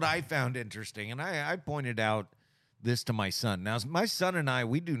 here's what I found interesting, and I pointed out this to my son. Now, my son and I,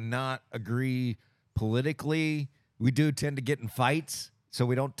 we do not agree politically. We do tend to get in fights, so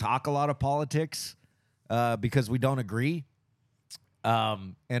we don't talk a lot of politics because we don't agree.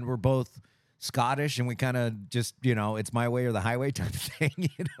 And we're both Scottish, and we kind of just, it's my way or the highway type of thing.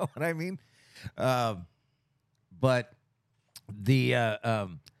 You know what I mean? But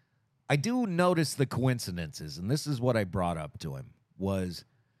I do notice the coincidences, and this is what I brought up to him, was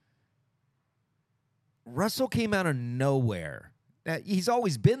Russell came out of nowhere. He's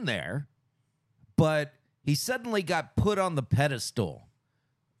always been there, but he suddenly got put on the pedestal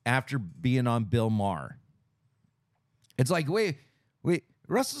after being on Bill Maher. It's like, wait,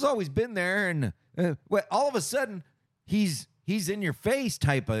 Russell's always been there, and all of a sudden, he's in your face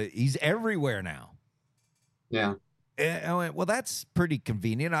he's everywhere now. yeah. I went, well, that's pretty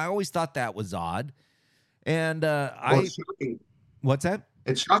convenient. I always thought that was odd. And It's shocking. What's that?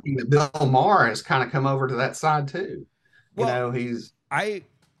 It's shocking that Bill Maher has kind of come over to that side too. Well, he's I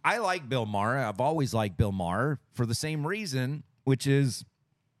like Bill Maher. I've always liked Bill Maher for the same reason, which is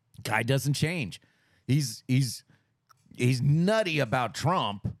guy doesn't change. He's nutty about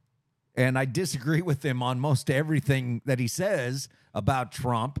Trump, and I disagree with him on most everything that he says about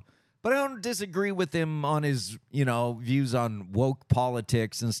Trump. But I don't disagree with him on his, views on woke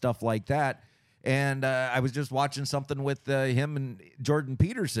politics and stuff like that. And I was just watching something with him and Jordan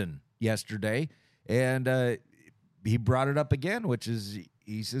Peterson yesterday, and he brought it up again, which is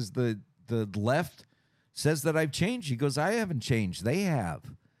he says the left says that I've changed. He goes, I haven't changed. They have,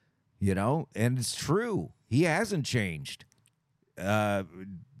 and it's true. He hasn't changed. The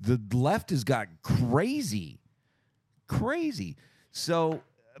left has got crazy. So.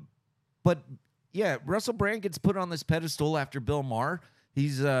 But, yeah, Russell Brand gets put on this pedestal after Bill Maher.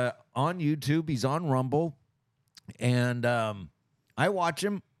 He's on YouTube. He's on Rumble. And I watch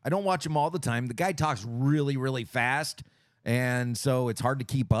him. I don't watch him all the time. The guy talks really, really fast, and so it's hard to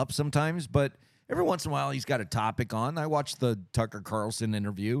keep up sometimes. But every once in a while, he's got a topic on. I watch the Tucker Carlson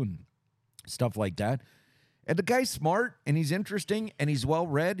interview and stuff like that. And the guy's smart, and he's interesting, and he's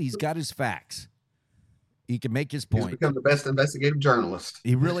well-read. He's got his facts. He can make his point. He's become the best investigative journalist.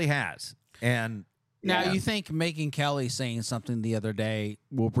 He really has. And now you think Megyn Kelly saying something the other day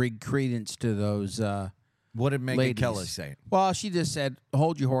will bring credence to those what did Megyn ladies. Kelly say? Well, she just said,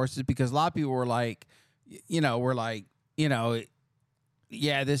 hold your horses, because a lot of people were like, yeah,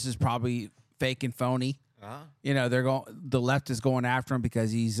 this is probably fake and phony. Uh-huh. The left is going after him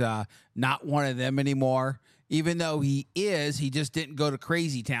because he's not one of them anymore. Even though he is, he just didn't go to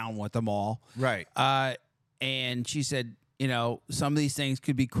crazy town with them all. Right. And she said, some of these things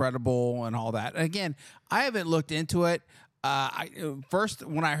could be credible and all that. And again, I haven't looked into it. First,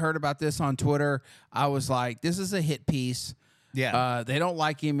 when I heard about this on Twitter, I was like, this is a hit piece. Yeah. They don't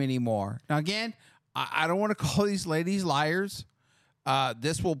like him anymore. Now, again, I don't want to call these ladies liars.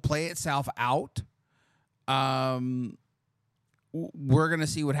 This will play itself out. We're going to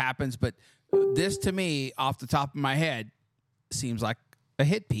see what happens. But this, to me, off the top of my head, seems like a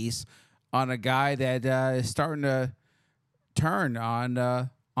hit piece on a guy that is starting to turn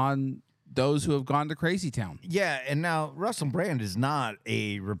on those who have gone to Crazy Town. Yeah, and now Russell Brand is not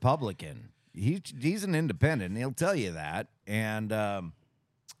a Republican. He's an independent. He'll tell you that. And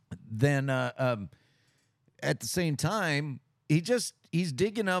then at the same time, he's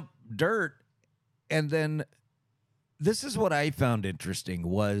digging up dirt. And then this is what I found interesting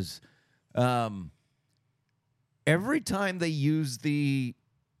was every time they use the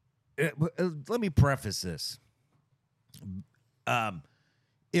let me preface this.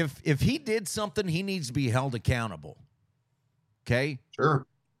 If he did something, he needs to be held accountable. Okay? Sure.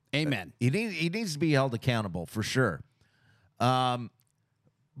 Amen. He needs to be held accountable for sure. But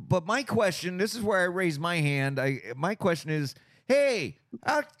my question, this is where I raise my hand. My question is, hey,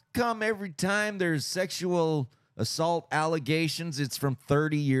 how come every time there's sexual assault allegations, it's from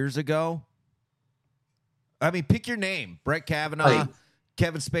 30 years ago? I mean, pick your name. Brett Kavanaugh,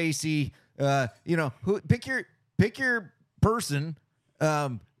 Kevin Spacey, pick your person.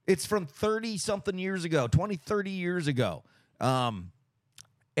 It's from 30-something years ago, 20, 30 years ago.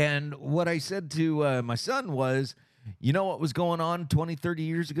 And what I said to my son was, you know what was going on 20, 30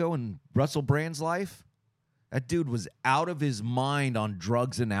 years ago in Russell Brand's life? That dude was out of his mind on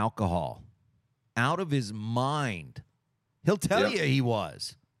drugs and alcohol. Out of his mind. He'll tell you he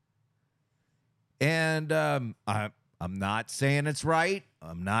was. And I'm not saying it's right.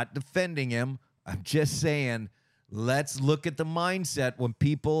 I'm not defending him. I'm just saying, let's look at the mindset when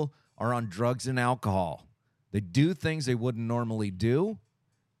people are on drugs and alcohol. They do things they wouldn't normally do,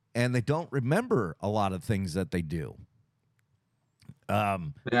 and they don't remember a lot of things that they do.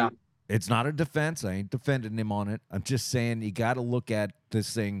 It's not a defense. I ain't defending him on it. I'm just saying you got to look at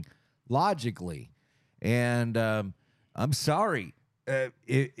this thing logically. And I'm sorry.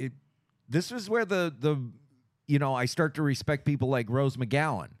 This is where I start to respect people like Rose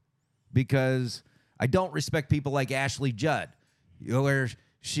McGowan, because I don't respect people like Ashley Judd, where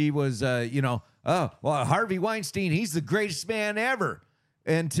she was, Harvey Weinstein, he's the greatest man ever,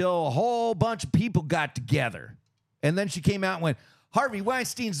 until a whole bunch of people got together. And then she came out and went, Harvey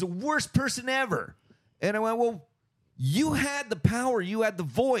Weinstein's the worst person ever. And I went, well, you had the power. You had the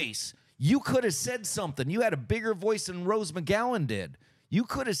voice. You could have said something. You had a bigger voice than Rose McGowan did. You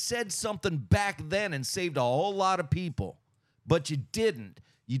could have said something back then and saved a whole lot of people, but you didn't.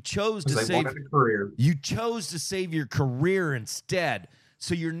 You chose to save a career. You chose to save your career instead.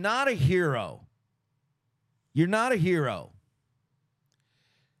 So you're not a hero. You're not a hero.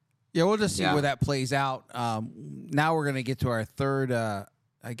 Yeah, we'll just see where that plays out. Now we're going to get to our third,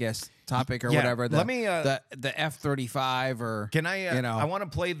 topic or whatever. Let me the F-35 or can I? I want to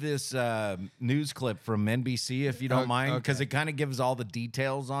play this news clip from NBC if you don't mind, because it kind of gives all the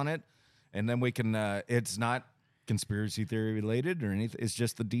details on it, and then we can. It's not conspiracy theory related or anything. It's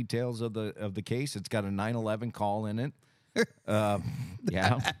just the details of the case. It's got a 9/11 call in it.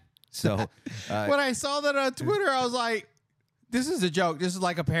 So when I saw that on Twitter, I was like, this is a joke. This is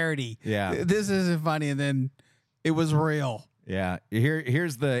like a parody. Yeah. This isn't funny. And then it was real. Yeah.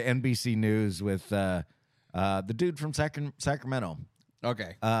 Here's the NBC News with the dude from Sacramento.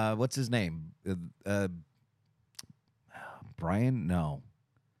 Okay. What's his name? Brian? No.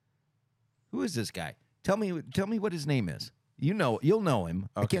 Who is this guy? Tell me what his name is. You'll know him.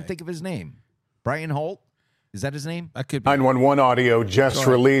 Okay. I can't think of his name. Brian Holt? Is that his name? That could be. 911 audio just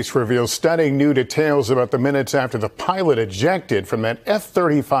released reveals stunning new details about the minutes after the pilot ejected from that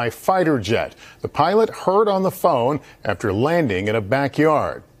F-35 fighter jet. The pilot heard on the phone after landing in a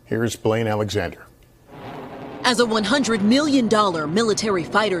backyard. Here's Blaine Alexander. As a $100 million military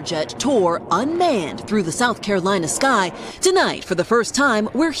fighter jet tore unmanned through the South Carolina sky, tonight, for the first time,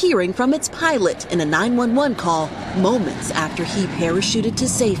 we're hearing from its pilot in a 911 call moments after he parachuted to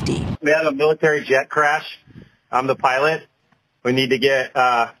safety. We have a military jet crash. I'm the pilot. We need to get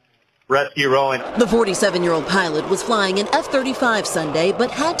rescue rolling. The 47-year-old pilot was flying an F-35 Sunday,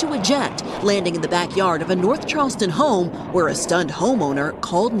 but had to eject, landing in the backyard of a North Charleston home where a stunned homeowner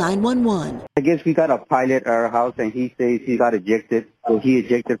called 911. I guess we got a pilot at our house, and he says he got ejected. So he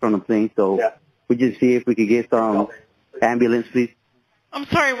ejected from the plane. So we just see if we could get some ambulance, please. I'm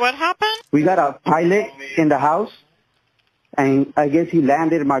sorry, what happened? We got a pilot in the house, and I guess he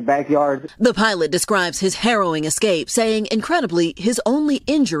landed in my backyard. The pilot describes his harrowing escape, saying, incredibly, his only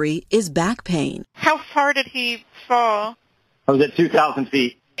injury is back pain. How far did he fall? I was at 2,000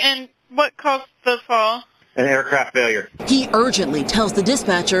 feet. And what caused the fall? An aircraft failure. He urgently tells the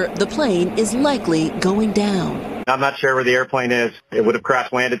dispatcher the plane is likely going down. I'm not sure where the airplane is. It would have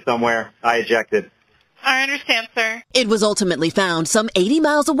crash landed somewhere. I ejected. I understand, sir. It was ultimately found some 80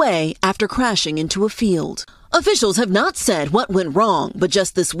 miles away after crashing into a field. Officials have not said what went wrong, but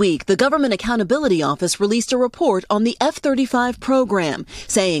just this week, the Government Accountability Office released a report on the F-35 program,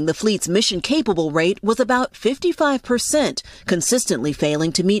 saying the fleet's mission-capable rate was about 55%, consistently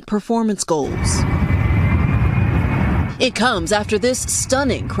failing to meet performance goals. It comes after this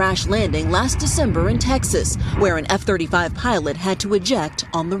stunning crash landing last December in Texas, where an F-35 pilot had to eject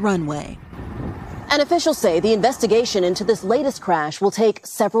on the runway. And officials say the investigation into this latest crash will take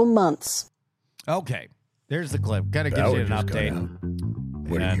several months. Okay. There's the clip. Kind of gives you an update.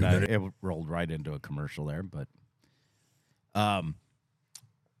 And it rolled right into a commercial there. But I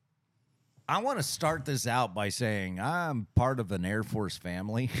want to start this out by saying I'm part of an Air Force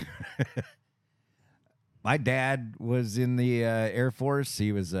family. My dad was in the Air Force.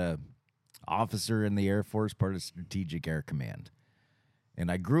 He was a officer in the Air Force, part of Strategic Air Command. And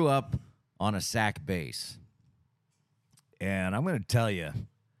I grew up on a SAC base. And I'm going to tell you,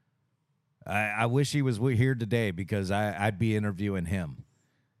 I wish he was here today because I'd be interviewing him.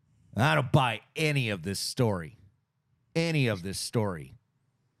 I don't buy any of this story. Any of this story.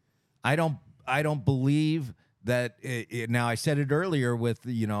 I don't believe that. Now, I said it earlier with,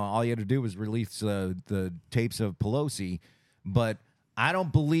 all you had to do was release the tapes of Pelosi. But I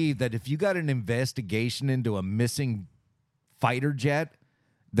don't believe that if you got an investigation into a missing fighter jet,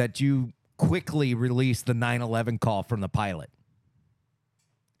 that you quickly release the 9/11 call from the pilot.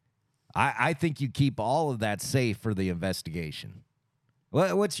 I think you keep all of that safe for the investigation.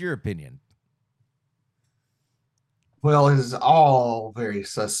 What's your opinion? Well, it is all very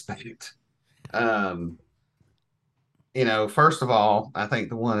suspect. First of all, I think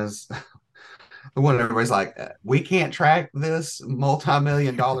the one everybody's like, we can't track this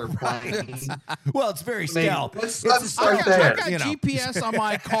multi-million-dollar plane. Well, it's very stealth. I got GPS on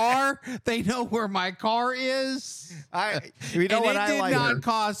my car. They know where my car is. It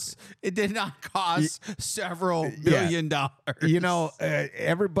did not cost several billion dollars.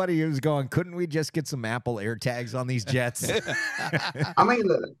 Everybody is going, couldn't we just get some Apple AirTags on these jets? It's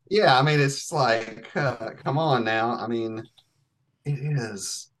like, come on now. I mean, it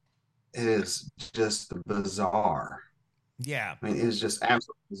is just bizarre. Yeah. I mean, it's just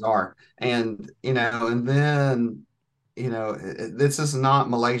absolutely bizarre. And then, this is not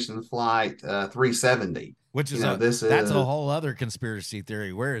Malaysian flight 370. Which is that's a whole other conspiracy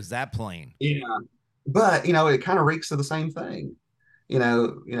theory. Where is that plane? Yeah. But, it kind of reeks of the same thing.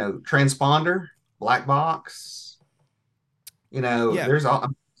 Transponder, black box, there's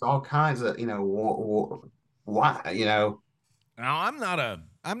all kinds of, why, Now, I'm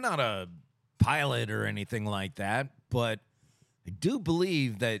not a pilot or anything like that, but I do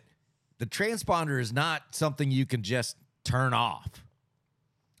believe that the transponder is not something you can just turn off.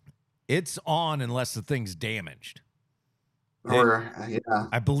 It's on unless the thing's damaged.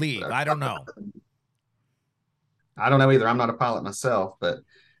 I believe. I don't know. I don't know either. I'm not a pilot myself, but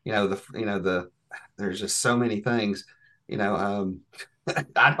there's just so many things.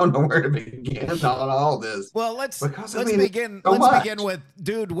 I don't know where to begin on all this. Well, let's begin with,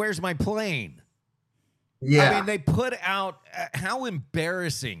 dude, where's my plane? Yeah. I mean, they put out how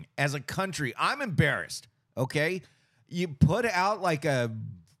embarrassing as a country. I'm embarrassed. Okay. You put out like a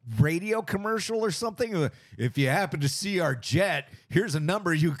radio commercial or something. If you happen to see our jet, here's a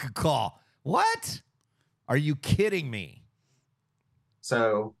number you could call. What? Are you kidding me?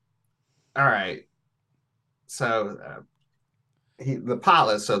 So, all right. So, the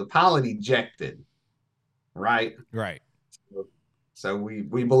pilot ejected, right? Right. So we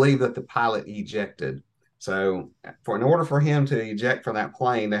believe that the pilot ejected. So in order for him to eject from that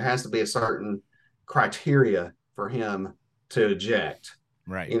plane, there has to be a certain criteria for him to eject.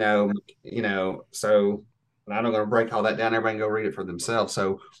 Right. So I'm not going to break all that down. Everybody can go read it for themselves.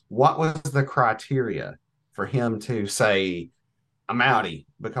 So what was the criteria for him to say, I'm outie?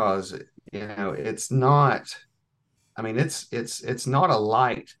 Because, it's not, it's not a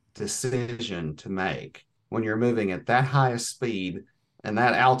light decision to make when you're moving at that highest speed and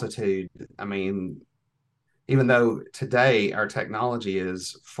that altitude. I mean, even though today our technology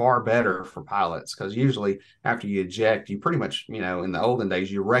is far better for pilots, because usually after you eject, you pretty much, in the olden days,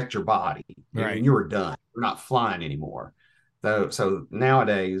 you wrecked your body. Right. And you were done. You're not flying anymore. So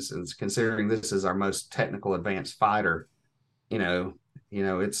nowadays, and considering this is our most technical advanced fighter,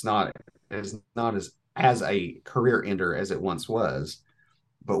 it's not as a career ender as it once was.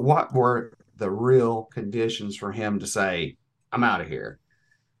 But what were the real conditions for him to say, I'm out of here?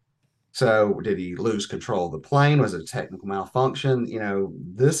 So did he lose control of the plane? Was it a technical malfunction?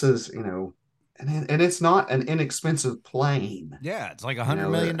 This is, and it's not an inexpensive plane. Yeah, it's like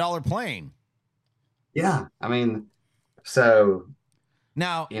 $100 million plane. Yeah. I mean, so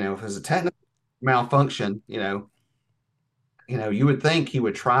now, if it was a technical. malfunction, you would think he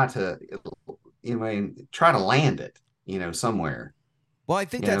would try to, try to land it, somewhere. Well, I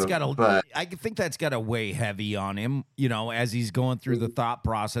think I think that's got to weigh heavy on him, as he's going through the thought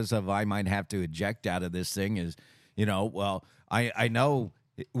process of I might have to eject out of this thing is, well, I know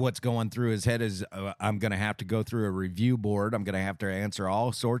what's going through his head is I'm going to have to go through a review board. I'm going to have to answer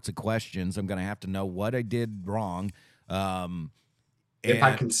all sorts of questions. I'm going to have to know what I did wrong. If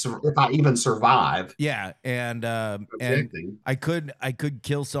I even survive. Yeah. And I could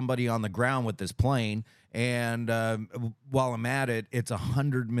kill somebody on the ground with this plane. And while I'm at it, it's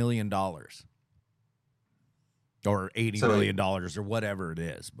 $100 million or $80 million or whatever it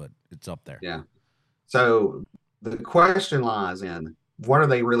is, but it's up there. Yeah. So the question lies in, what are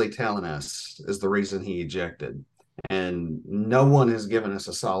they really telling us is the reason he ejected? And no one has given us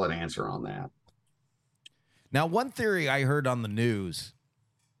a solid answer on that. Now, one theory I heard on the news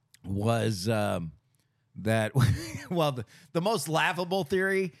was that, well, the most laughable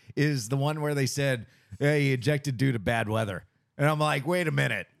theory is the one where they said, hey, he ejected due to bad weather. And I'm like, wait a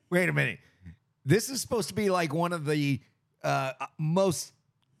minute. This is supposed to be like one of the most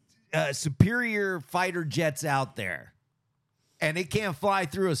superior fighter jets out there. And it can't fly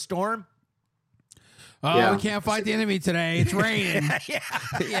through a storm? Oh, we can't fight the enemy today. It's raining.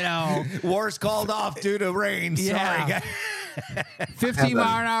 War's called off due to rain. Yeah. Sorry.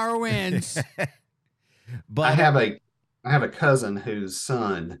 15-mile-an-hour winds. But I have a cousin whose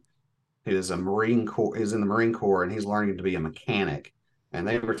son is in the Marine Corps, and he's learning to be a mechanic. And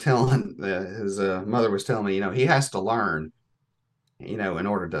they were telling his mother was telling me, he has to learn, in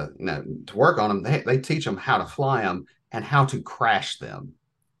order to work on them. They teach them how to fly them and how to crash them.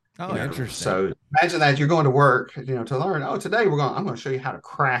 Oh, interesting. So imagine that you're going to work, to learn. Oh, today I'm going to show you how to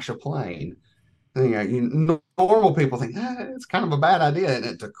crash a plane. And, normal people think it's kind of a bad idea, isn't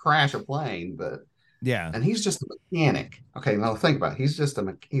it, to crash a plane, but yeah. And he's just a mechanic. Okay, now think about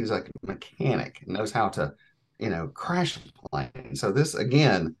it. He's like a mechanic and knows how to, crash a plane. So this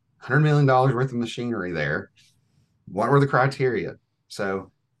again, $100 million worth of machinery there. What were the criteria?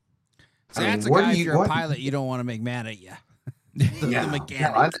 So that's a guy. If you're a pilot, you don't want to make mad at you. The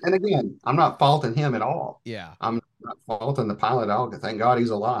mechanic. And again, I'm not faulting him at all. Yeah, I'm not faulting the pilot at all. Thank God he's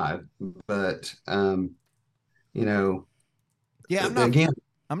alive. But yeah,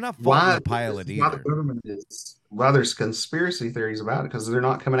 I'm not faulting the pilot either. Why the government why there's conspiracy theories about it, because they're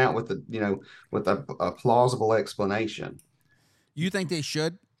not coming out with a plausible explanation. You think they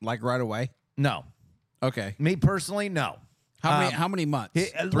should, like, right away? No. Okay. Me personally, no. How many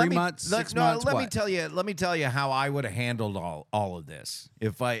months? 3 months? 6 months? Let me tell you how I would have handled all of this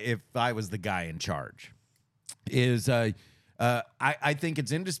if I was the guy in charge. I think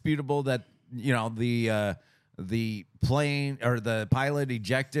it's indisputable that the plane or the pilot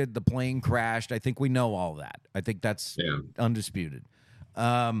ejected, the plane crashed. I think we know all that. I think that's undisputed.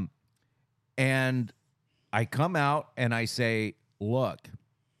 And I come out and I say, look,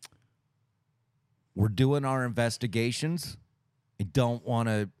 we're doing our investigations. I don't want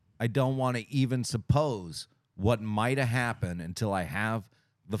to even suppose what might have happened until I have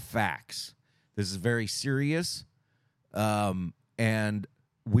the facts. This is very serious. And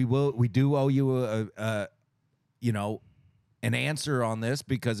we do owe you an answer on this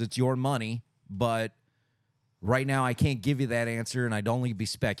because it's your money, but right now I can't give you that answer and I'd only be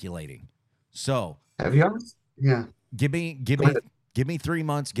speculating. So have you honest? Yeah. Give me 3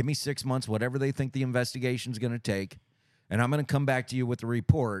 months, give me 6 months, whatever they think the investigation's going to take, and I'm going to come back to you with a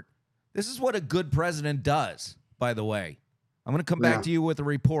report. This is what a good president does, by the way. I'm going to come back to you with a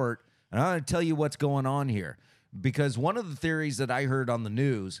report, and I'm going to tell you what's going on here. Because one of the theories that I heard on the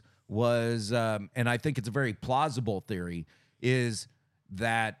news was, and I think it's a very plausible theory, is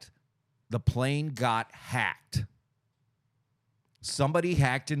that the plane got hacked. Somebody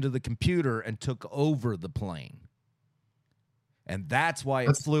hacked into the computer and took over the plane. And that's why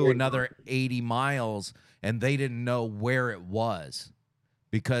it flew another 80 miles and they didn't know where it was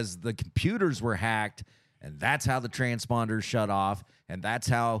because the computers were hacked, and that's how the transponders shut off, and that's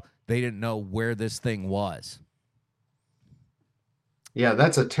how they didn't know where this thing was. Yeah,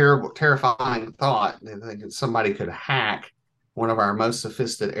 that's a terrifying thought. That somebody could hack one of our most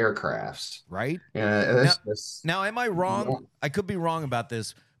sophisticated aircrafts. Right? Yeah. Now, am I wrong? I could be wrong about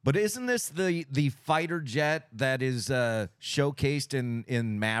this, but isn't this the fighter jet that is showcased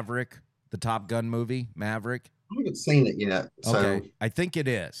in Maverick, the Top Gun movie, Maverick? I haven't seen it yet. So. Okay, I think it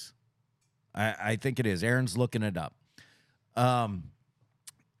is. I think it is. Aaron's looking it up.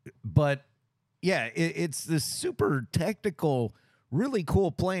 But yeah, it's this super technical, really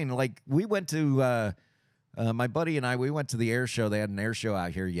cool plane. Like we went to My buddy and I, we went to the air show. They had an air show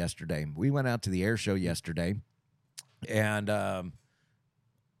out here yesterday. We went out to the air show yesterday, and the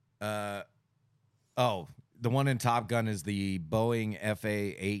one in Top Gun is the Boeing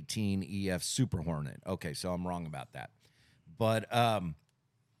FA-18EF Super Hornet. Okay, so I'm wrong about that. But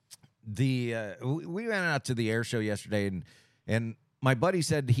we went out to the air show yesterday, and my buddy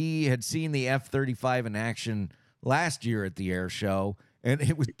said he had seen the F-35 in action last year at the air show, and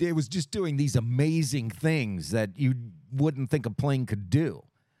it was just doing these amazing things that you wouldn't think a plane could do.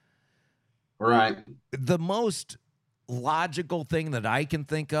 Right. The most logical thing that I can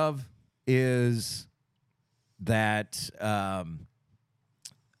think of is that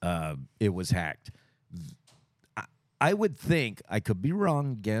it was hacked. I would think, I could be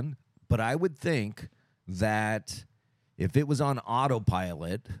wrong again, but I would think that if it was on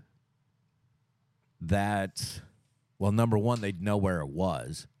autopilot, that, well, number one, they'd know where it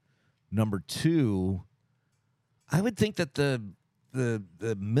was. Number two, I would think that the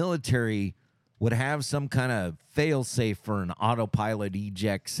military would have some kind of fail-safe for an autopilot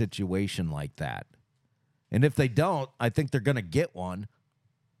eject situation like that. And if they don't, I think they're going to get one.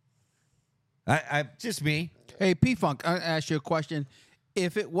 I just me. Hey, P-Funk, I'll ask you a question.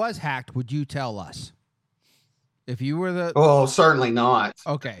 If it was hacked, would you tell us? If you were the... Well, certainly not.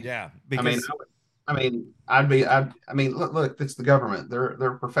 Okay. Yeah. Because... I mean, look, it's the government.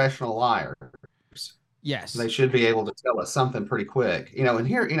 They're professional liars. Yes. They should be able to tell us something pretty quick. And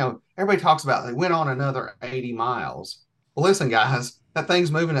here, everybody talks about they went on another 80 miles. Well, listen, guys, that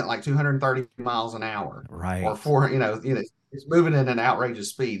thing's moving at like 230 miles an hour. Right. Or it's moving at an outrageous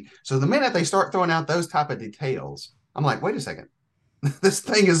speed. So the minute they start throwing out those type of details, I'm like, wait a second. This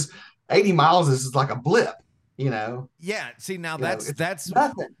thing is 80 miles. This is like a blip, Yeah. See, now that's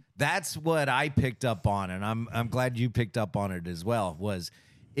nothing. That's what I picked up on, and I'm glad you picked up on it as well, was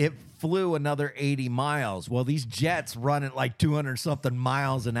it flew another 80 miles. Well, these jets run at like 200-something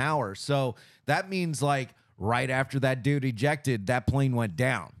miles an hour. So that means like right after that dude ejected, that plane went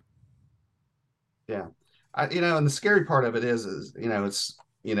down. Yeah. And the scary part of it is it's,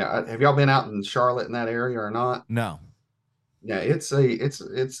 have y'all been out in Charlotte in that area or not? No. Yeah, it's the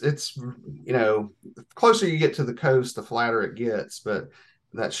closer you get to the coast, the flatter it gets, but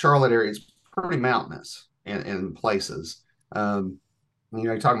that Charlotte area is pretty mountainous in places.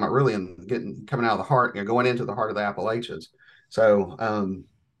 You're talking about really coming out of the heart, going into the heart of the Appalachians. So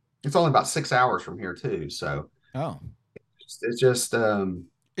it's only about 6 hours from here too. So it's just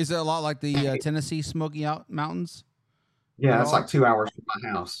is it a lot like the Tennessee Smoky Mountains? Yeah, it's like 2 hours from my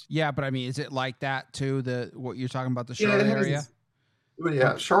house. Yeah, but I mean, is it like that too? What you're talking about, the Charlotte area?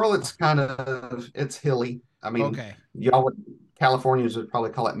 Yeah, Charlotte's it's hilly. I mean, Californians would probably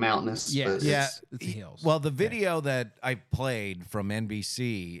call it mountainous. Yeah, it's the hills. Well, the video that I played from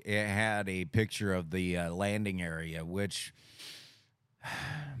NBC, it had a picture of the landing area, which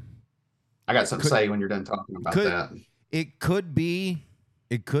I got something to say when you're done talking about that. It could be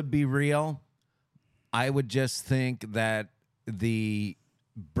real. I would just think that the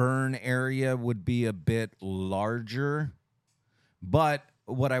burn area would be a bit larger. But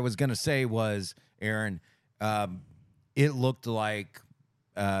what I was going to say was, Aaron, it looked like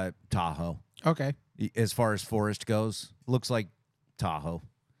Tahoe. Okay. As far as forest goes, looks like Tahoe.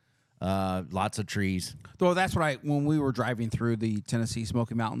 Lots of trees. Well, that's what when we were driving through the Tennessee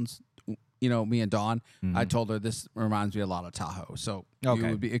Smoky Mountains, me and Dawn, I told her this reminds me a lot of Tahoe. So okay,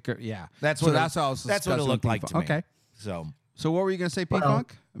 it would be, yeah. That's what that's what it looked like to me. Okay. So what were you going to say,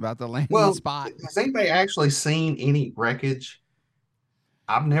 P-Funk, about the landing spot? Has anybody actually seen any wreckage?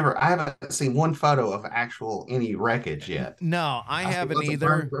 I haven't seen one photo of any wreckage yet. No, I haven't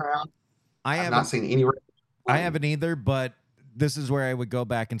either. I have not seen any wreckage. I haven't either, but this is where I would go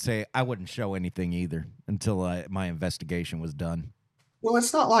back and say I wouldn't show anything either until my investigation was done. Well,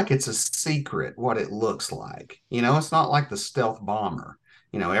 it's not like it's a secret what it looks like. It's not like the stealth bomber.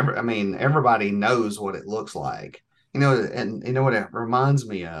 Everybody knows what it looks like. And you know what it reminds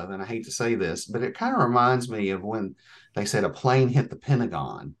me of, and I hate to say this, but it kind of reminds me of when they said a plane hit the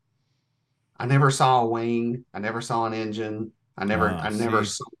Pentagon. I never saw a wing. I never saw an engine. I never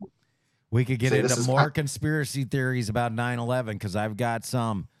saw. We could get into more conspiracy theories about 9/11 because I've got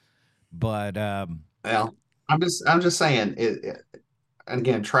some, but well, I'm just saying it. And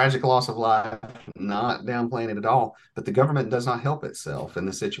again, tragic loss of life, not downplaying it at all, but the government does not help itself in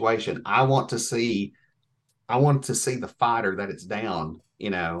the situation. I want to see the fighter that it's down.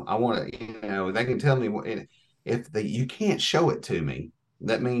 I want to, they can tell me if you can't show it to me,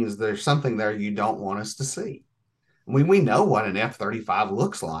 that means there's something there you don't want us to see. We know what an F-35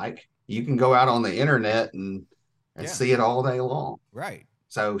 looks like. You can go out on the internet and see it all day long. Right.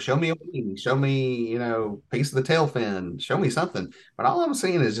 So show me a wing, show me, piece of the tail fin, show me something. But all I'm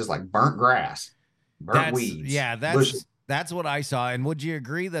seeing is just like burnt grass, burnt weeds, bushes. That's what I saw. And would you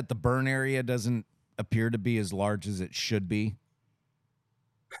agree that the burn area doesn't appear to be as large as it should be?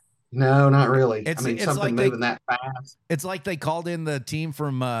 No, not really. It's something like moving that fast. It's like they called in the team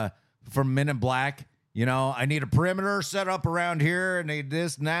from Men in Black. I need a perimeter set up around here, and need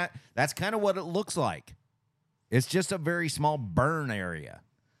this and that. That's kind of what it looks like. It's just a very small burn area.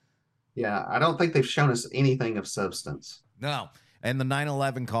 Yeah, I don't think they've shown us anything of substance. No, and the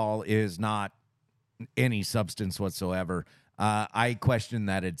 9/11 call is not any substance whatsoever. I question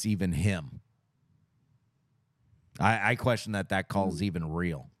that it's even him. I question that call is even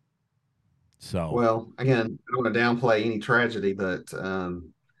real. So, well, again, I don't want to downplay any tragedy, but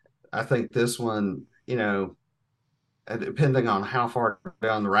I think this one, depending on how far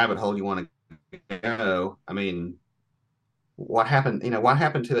down the rabbit hole you want to go, I mean, what happened? What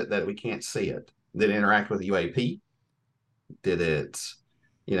happened to it that we can't see it? Did it interact with UAP? Did it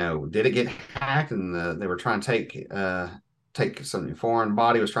get hacked and they were trying to take some foreign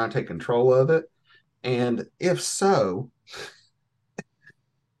body was trying to take control of it? And if so,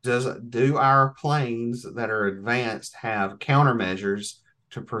 do our planes that are advanced have countermeasures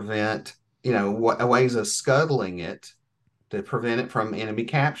to prevent, ways of scuttling it to prevent it from enemy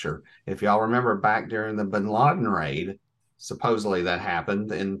capture? If y'all remember back during the bin Laden raid, supposedly that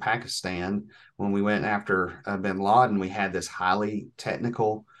happened in Pakistan when we went after bin Laden, we had this highly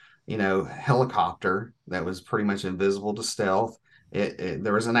technical, helicopter that was pretty much invisible to stealth.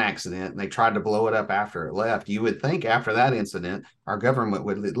 There was an accident and they tried to blow it up after it left. You would think after that incident, our government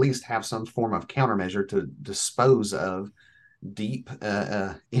would at least have some form of countermeasure to dispose of deep,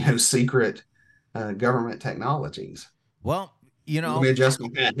 secret government technologies. Well, let me adjust my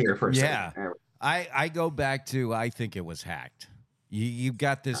hat here for a second. I go back to, I think it was hacked. You've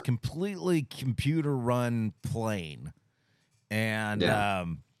got this completely computer run plane, and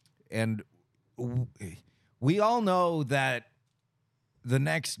we all know that the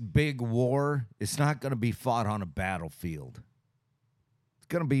next big war is not going to be fought on a battlefield. It's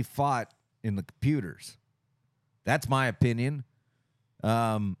going to be fought in the computers. That's my opinion.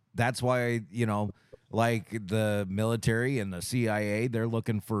 That's why, like the military and the CIA, they're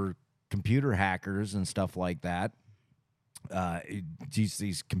looking for computer hackers and stuff like that.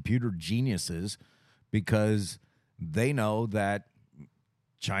 These computer geniuses, because they know that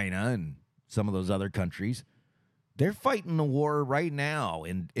China and some of those other countries, they're fighting the war right now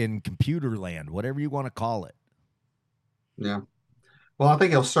in computer land, whatever you want to call it. Yeah. Well, I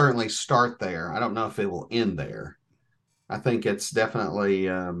think it'll certainly start there. I don't know if it will end there. I think it's definitely,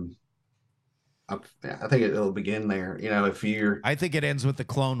 I think it'll begin there. I think it ends with the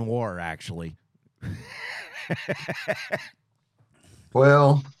Clone War, actually.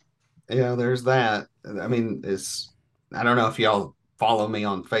 Well, there's that. I mean, I don't know if y'all follow me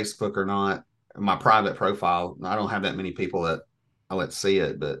on Facebook or not. My private profile, I don't have that many people that I let see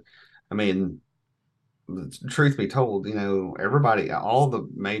it, but I mean, truth be told, everybody, all the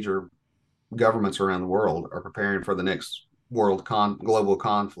major governments around the world are preparing for the next global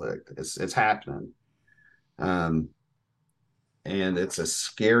conflict. It's happening. And it's a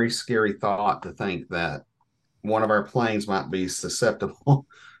scary, scary thought to think that one of our planes might be susceptible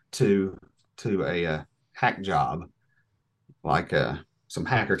to a hack job, like some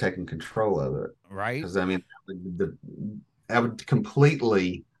hacker taking control of it. Right. Because I mean, that would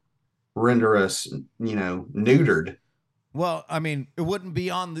completely render us, neutered. Well, I mean, it wouldn't be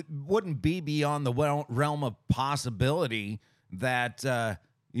beyond the realm of possibility that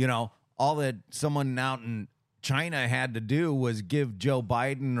all that someone out in China had to do was give Joe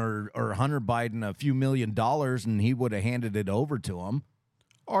Biden or Hunter Biden a few $1 million, and he would have handed it over to him.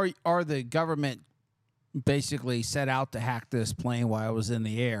 Or the government basically set out to hack this plane while it was in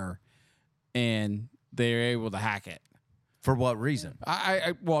the air, and they were able to hack it. For what reason?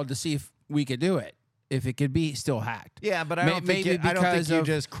 Well, to see if we could do it, if it could be still hacked. Yeah, but I don't think you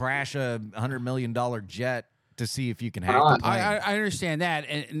just crash a $100 million jet to see if you can hack the plane. I understand that,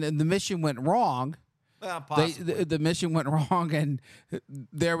 and the mission went wrong. Well, possibly. The mission went wrong, and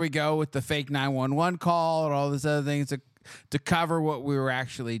there we go with the fake 911 call and all these other things to cover what we were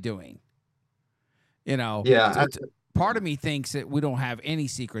actually doing. Yeah. Part of me thinks that we don't have any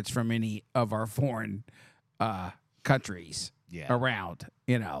secrets from any of our foreign countries around.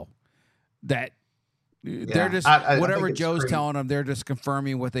 That they're just whatever Joe's telling them, they're just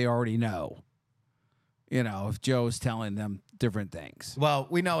confirming what they already know. If Joe's telling them different things. Well,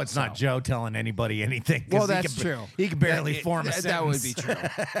 we know it's not Joe telling anybody anything. Well, that's true. He can barely form a sentence. That would be true.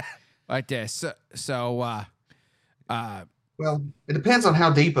 Like this. Well, it depends on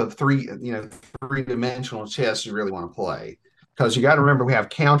how deep of three-dimensional chess you really want to play. Because you got to remember, we have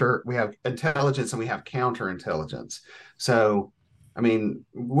intelligence and we have counterintelligence. So, I mean,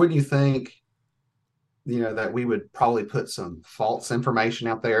 wouldn't you think, that we would probably put some false information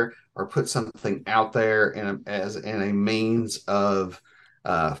out there or put something out there as in a means of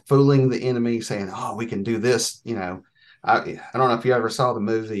fooling the enemy, saying, "Oh, we can do this." I don't know if you ever saw the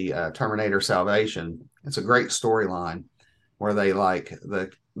movie Terminator Salvation. It's a great storyline where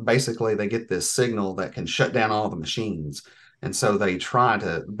basically they get this signal that can shut down all the machines. And so they try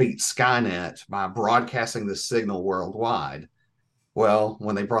to beat Skynet by broadcasting this signal worldwide. Well,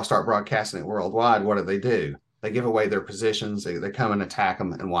 when they start broadcasting it worldwide, what do? They give away their positions. They come and attack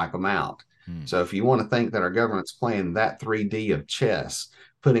them and wipe them out. So if you want to think that our government's playing that 3D of chess,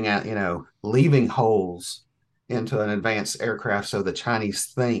 putting out, leaving holes into an advanced aircraft so the Chinese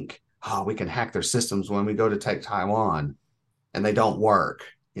think, oh, we can hack their systems when we go to take Taiwan, and they don't work.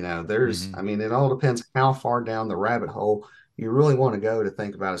 I mean, it all depends how far down the rabbit hole you really want to go to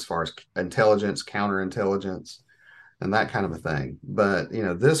think about as far as intelligence, counterintelligence, and that kind of a thing. But,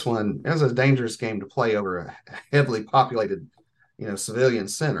 this one is a dangerous game to play over a heavily populated, civilian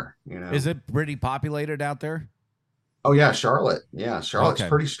center. Is it pretty populated out there? Oh, yeah, Charlotte. Yeah, Charlotte's Okay.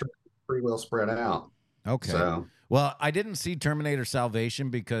 pretty well spread out. Okay. So, well, I didn't see Terminator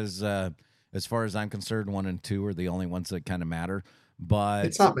Salvation because, as far as I'm concerned, 1 and 2 are the only ones that kind of matter. But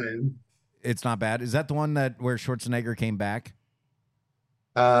it's not bad. It's not bad. Is that the one where Schwarzenegger came back?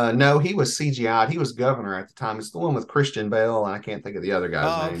 No, he was CGI'd. He was governor at the time. It's the one with Christian Bale, and I can't think of the other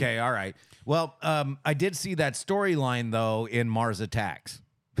guy's name. Okay, all right. Well, I did see that storyline though in Mars Attacks.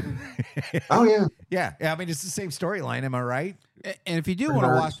 Oh yeah, yeah. I mean, it's the same storyline. Am I right? And if you do want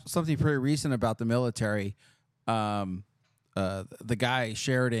to watch something pretty recent about the military, the guy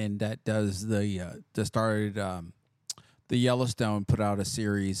Sheridan that does that started the Yellowstone put out a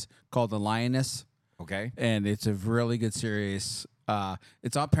series called The Lioness. Okay, and it's a really good series.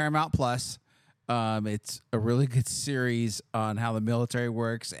 It's on Paramount Plus. It's a really good series on how the military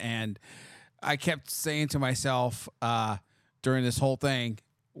works, and I kept saying to myself during this whole thing,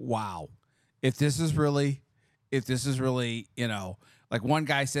 "Wow, if this is really, like one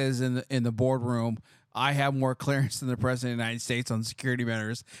guy says in the boardroom, I have more clearance than the president of the United States on security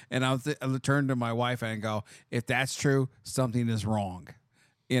matters," and I'll turn to my wife and go, "If that's true, something is wrong."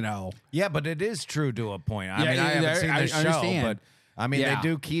 Yeah, but it is true to a point. I Yeah, mean, I haven't seen the show, understand. but I mean, they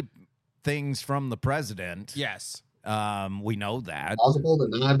do keep things from the president. Yes. We know that. Plausible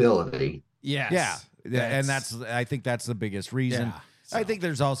deniability. Yes. Yeah. And I think that's the biggest reason. Yeah, so. I think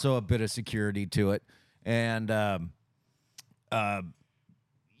there's also a bit of security to it. And, I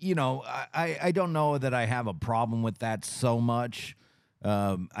don't know that I have a problem with that so much.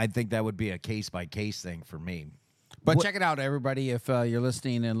 I think that would be a case-by-case thing for me. But check it out, everybody, if you're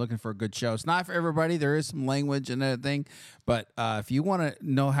listening and looking for a good show. It's not for everybody. There is some language and everything. But if you want to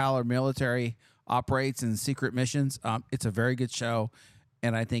know how our military operates in secret missions, it's a very good show.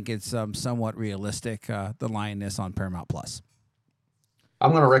 And I think it's somewhat realistic, The Lioness on Paramount Plus. I'm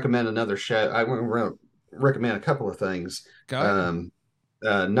going to recommend another show. I'm going to recommend a couple of things. Go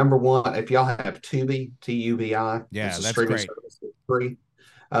ahead. Number one, if y'all have Tubi, Tubi, yeah, it's a that's streaming great. service. It's free.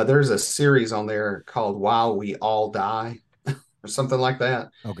 There's a series on there called While We All Die or something like that.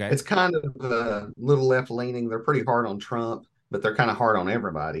 Okay. It's kind of a little left-leaning. They're pretty hard on Trump, but they're kind of hard on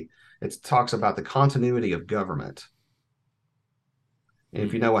everybody. It talks about the continuity of government. And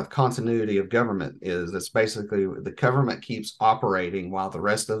if you know what continuity of government is, that's basically the government keeps operating while the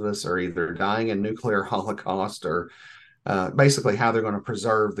rest of us are either dying in nuclear holocaust or basically how they're going to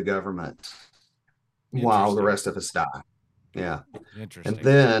preserve the government while the rest of us die. Yeah. Interesting. And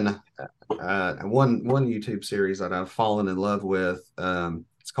then one YouTube series that I've fallen in love with,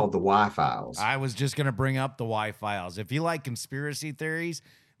 it's called The Y-Files. I was just going to bring up The Y-Files. If you like conspiracy theories,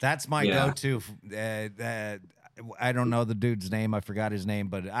 that's my go-to. I don't know the dude's name. I forgot his name,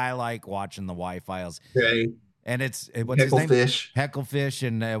 but I like watching The Y-Files. Okay. And it's what's his name? Hecklefish.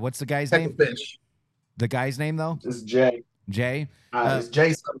 And what's the guy's name? Hecklefish. The guy's name, though? It's Jay. Jay? It's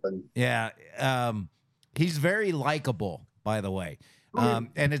Jay something. Yeah. He's very likable, by the way. And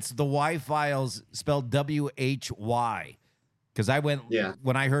it's The Y-Files spelled W-H-Y. Because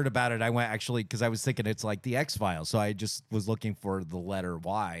when I heard about it, I went actually, because I was thinking it's like the X-Files. So I just was looking for the letter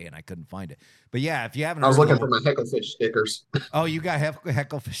Y and I couldn't find it. But yeah, if you haven't I was looking for my Hecklefish stickers. Oh, you got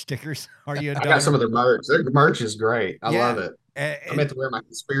Hecklefish stickers? Are you? I got some of their merch. Their merch is great. I love it. I meant to wear my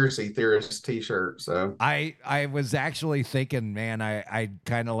conspiracy theorist t-shirt. So I was actually thinking, man, I'd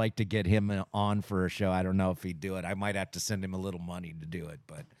kind of like to get him on for a show. I don't know if he'd do it. I might have to send him a little money to do it,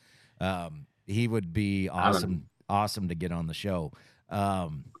 but he would be awesome awesome to get on the show.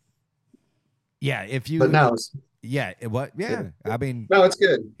 Yeah, if you, But no, yeah, what? Yeah, I mean, no, it's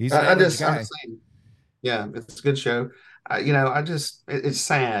good. He's I'm average guy. saying, yeah, it's a good show. It's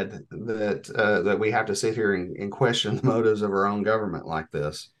sad that we have to sit here and question the motives of our own government like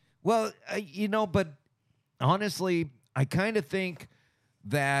this. Well, but honestly, I kind of think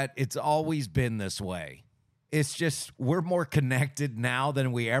that it's always been this way. It's just we're more connected now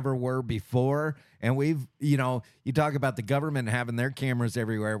than we ever were before. And we've, you talk about the government having their cameras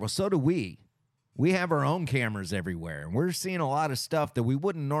everywhere. Well, so do we. We have our own cameras everywhere. And we're seeing a lot of stuff that we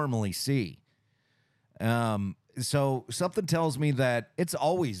wouldn't normally see. So something tells me that it's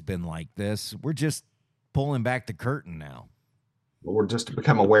always been like this. We're just pulling back the curtain now. We're just to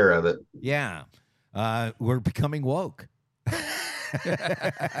become aware of it. Yeah. We're becoming woke.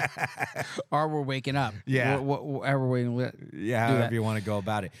 Or we're waking up. Yeah. Whatever way. Yeah, however you want to go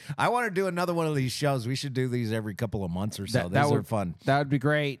about it. I want to do another one of these shows. We should do these every couple of months or so. Those are fun. That would be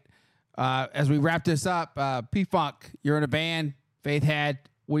great. As we wrap this up, P-Funk, you're in a band, Faith Head.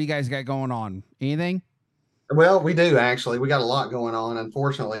 What do you guys got going on? Anything? Well, we do actually. We got a lot going on.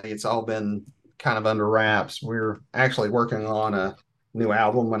 Unfortunately, it's all been kind of under wraps. We're actually working on a new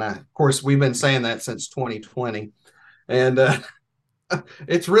album. Of course, we've been saying that since 2020, and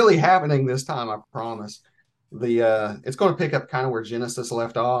it's really happening this time. I promise. It's going to pick up kind of where Genesis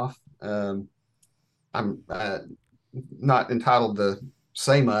left off. I'm not entitled to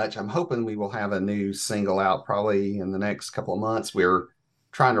say much. I'm hoping we will have a new single out probably in the next couple of months. We're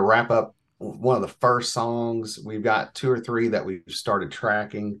trying to wrap up one of the first songs. We've got 2 or 3 that we've started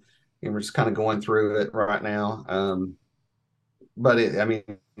tracking, and we're just kind of going through it right now. But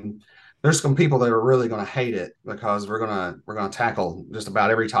there's some people that are really going to hate it because we're gonna tackle just about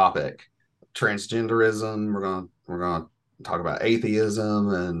every topic: transgenderism. We're gonna talk about atheism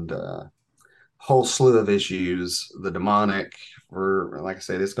and whole slew of issues. The demonic. Like I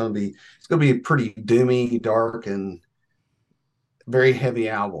said, it's gonna be a pretty doomy, dark, and very heavy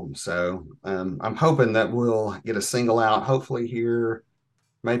album. So I'm hoping that we'll get a single out hopefully here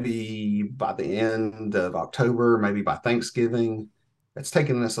maybe by the end of October, maybe by Thanksgiving. It's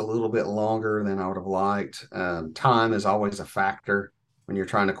taken us a little bit longer than I would have liked. Time is always a factor when you're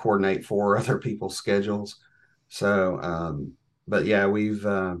trying to coordinate 4 other people's schedules. So but yeah, we've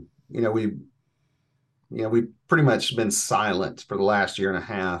pretty much been silent for the last year and a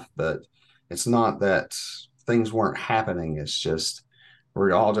half, but it's not that things weren't happening. It's just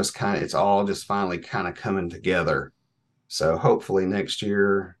it's all just finally kind of coming together. So hopefully next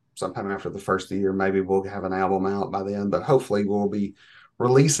year, sometime after the first of the year, maybe we'll have an album out by then, but hopefully we'll be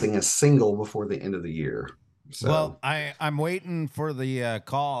releasing a single before the end of the year. So, well, I'm waiting for the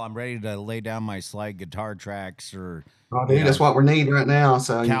call. I'm ready to lay down my slide guitar tracks or that's what we need right now.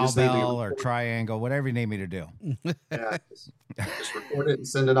 So cowbell or triangle, whatever you need me to do. Yeah, just record it and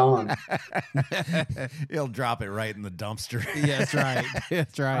send it on. He'll drop it right in the dumpster. Yeah, that's right.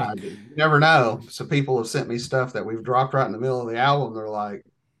 That's right. You never know. So people have sent me stuff that we've dropped right in the middle of the album. They're like,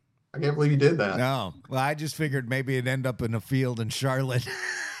 I can't believe you did that. No. Well, I just figured maybe it'd end up in a field in Charlotte.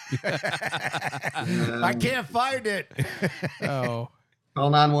 I can't find it. Oh. Call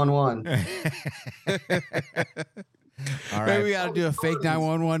 911. All right. Maybe we got to do a fake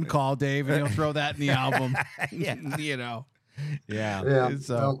 911 call, Dave, and he'll throw that in the album. Yeah. Yeah.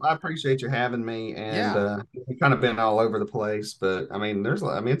 So I appreciate you having me, and we've kind of been all over the place, but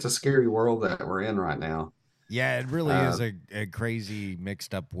it's a scary world that we're in right now. Yeah, it really is a crazy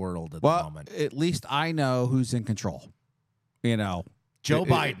mixed up world at the moment. At least I know who's in control. Joe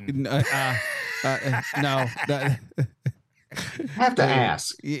Biden. No. I have to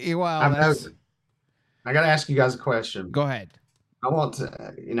ask. Well, I got to ask you guys a question. Go ahead. I want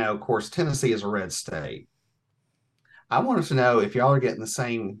to, of course, Tennessee is a red state. I wanted to know if y'all are getting the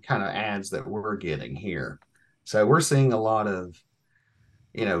same kind of ads that we're getting here. So we're seeing a lot of,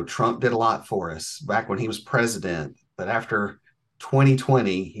 Trump did a lot for us back when he was president, but after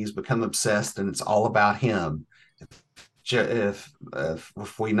 2020, he's become obsessed and it's all about him.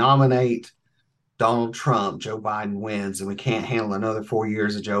 If we nominate Donald Trump, Joe Biden wins, and we can't handle another 4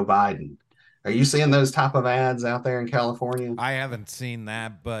 years of Joe Biden. Are you seeing those type of ads out there in California? I haven't seen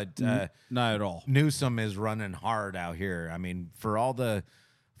that, but not at all. Newsom is running hard out here. I mean, for all the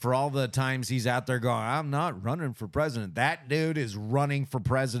times he's out there going, I'm not running for president. That dude is running for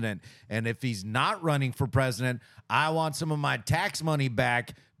president. And if he's not running for president, I want some of my tax money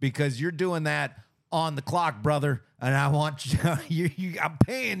back because you're doing that on the clock, brother. And I want you I'm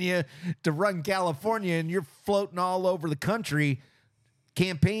paying you to run California, and you're floating all over the country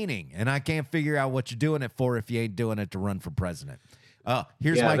campaigning, and I can't figure out what you're doing it for if you ain't doing it to run for president.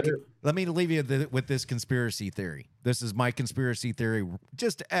 Let me leave you with this conspiracy theory. This is my conspiracy theory,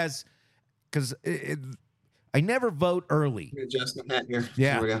 just as because I never vote early. You're adjusting that here.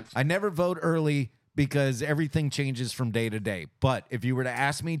 Yeah, There we go. I never vote early because everything changes from day to day. But if you were to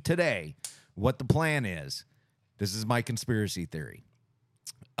ask me today what the plan is, this is my conspiracy theory.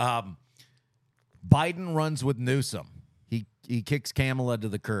 Biden runs with Newsom. He kicks Kamala to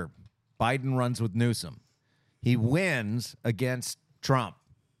the curb. Biden runs with Newsom. He wins against Trump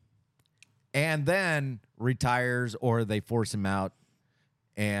and then retires, or they force him out,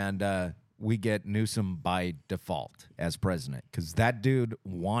 and we get Newsom by default as president because that dude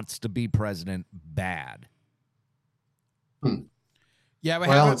wants to be president bad. Yeah, but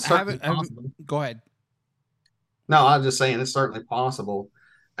Well, go ahead. No, I'm just saying it's certainly possible.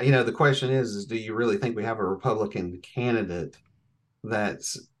 The question is do you really think we have a Republican candidate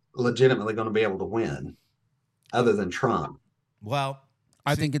that's legitimately going to be able to win other than Trump? Well,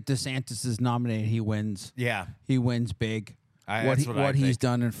 I think if DeSantis is nominated, he wins. Yeah. He wins big. That's what he's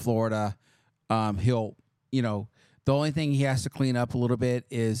done in Florida, he'll, the only thing he has to clean up a little bit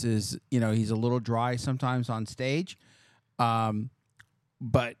is he's a little dry sometimes on stage.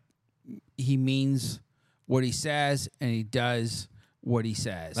 But he means what he says and he does what he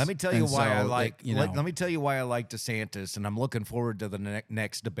says. Let me tell you why I like. let me tell you why I like DeSantis, and I'm looking forward to the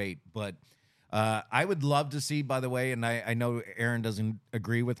next debate. But I would love to see, by the way, and I know Aaron doesn't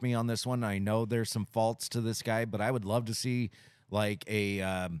agree with me on this one. I know there's some faults to this guy, but I would love to see like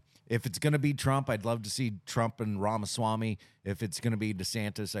if it's going to be Trump, I'd love to see Trump and Ramaswamy. If it's going to be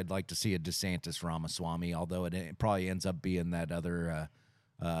DeSantis, I'd like to see a DeSantis Ramaswamy. Although it probably ends up being that other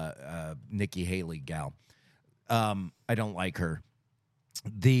Nikki Haley gal. I don't like her.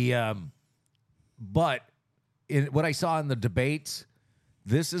 But what I saw in the debates,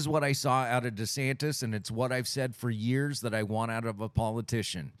 this is what I saw out of DeSantis, and it's what I've said for years that I want out of a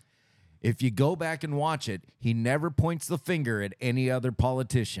politician. If you go back and watch it, he never points the finger at any other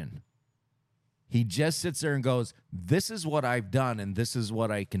politician. He just sits there and goes, this is what I've done, and this is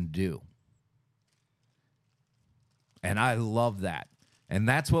what I can do. And I love that. And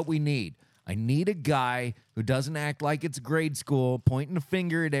that's what we need. I need a guy who doesn't act like it's grade school, pointing a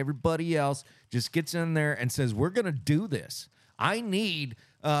finger at everybody else, just gets in there and says, we're going to do this. I need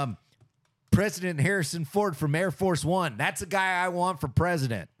President Harrison Ford from Air Force One. That's the guy I want for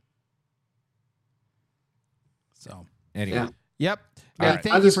president. So, anyway. Yeah. Yep. All Hey, right.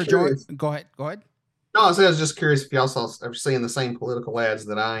 thank you for joining. Go ahead. No, I was just curious if y'all are seeing the same political ads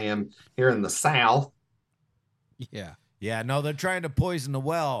that I am here in the South. Yeah. Yeah, no, they're trying to poison the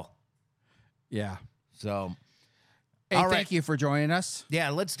well. Yeah. So, hey, all right. Thank you for joining us. Yeah,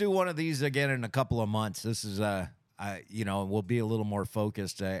 let's do one of these again in a couple of months. This is, we'll be a little more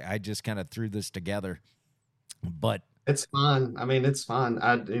focused. I just kind of threw this together, but it's fun. I mean, it's fun.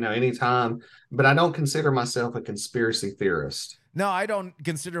 Anytime, but I don't consider myself a conspiracy theorist. No, I don't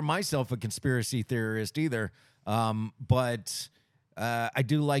consider myself a conspiracy theorist either. But I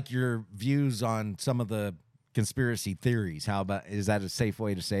do like your views on some of the conspiracy theories. Is that a safe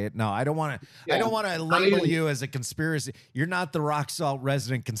way to say it? No, I don't want to. Yeah. I don't want to label you as a conspiracy. You're not the rock salt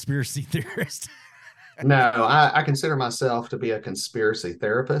resident conspiracy theorist. No, I consider myself to be a conspiracy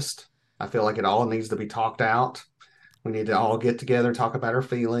therapist. I feel like it all needs to be talked out. We need to all get together, talk about our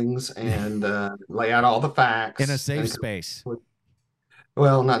feelings, and lay out all the facts in a safe space.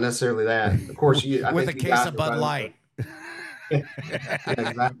 Well, not necessarily that. Of course, with a case of Bud Light. Yeah,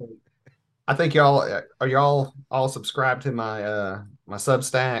 exactly. I think y'all all subscribed to my my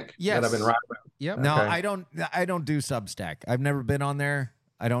Substack that I've been writing about. Yep. No, okay. I don't do Substack. I've never been on there.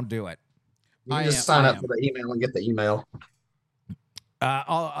 I don't do it. You just sign up for the email and get the email.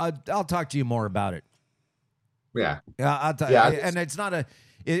 I'll talk to you more about it. Yeah. I'll tell you. And it's not a.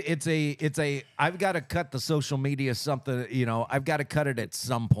 It's a. I've got to cut the social media something. I've got to cut it at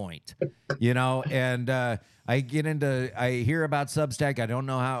some point. And I hear about Substack. I don't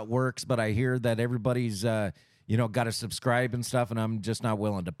know how it works, but I hear that everybody's got to subscribe and stuff, and I'm just not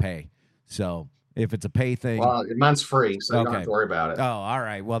willing to pay. So if it's a pay thing, well, mine's free, so you don't have to worry about it. Oh, all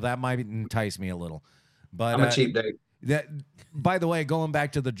right. Well, that might entice me a little. But I'm a cheap date. By the way, going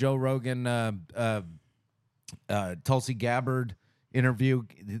back to the Joe Rogan, Tulsi Gabbard interview,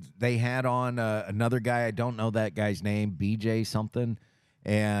 they had on another guy. I don't know that guy's name, BJ something,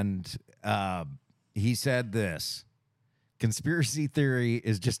 and he said this: conspiracy theory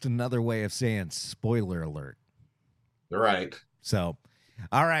is just another way of saying spoiler alert. Right. So,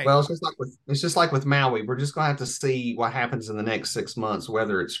 all right. Well, it's just like with Maui. We're just gonna have to see what happens in the next 6 months,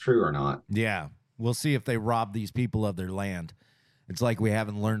 whether it's true or not. Yeah, we'll see if they rob these people of their land. It's like we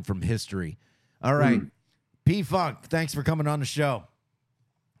haven't learned from history. All right. P-Funk, thanks for coming on the show.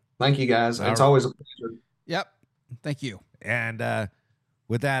 Thank you, guys. All It's right. always a pleasure. Yep. Thank you. And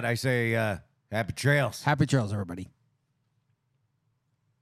with that, I say happy trails. Happy trails, everybody.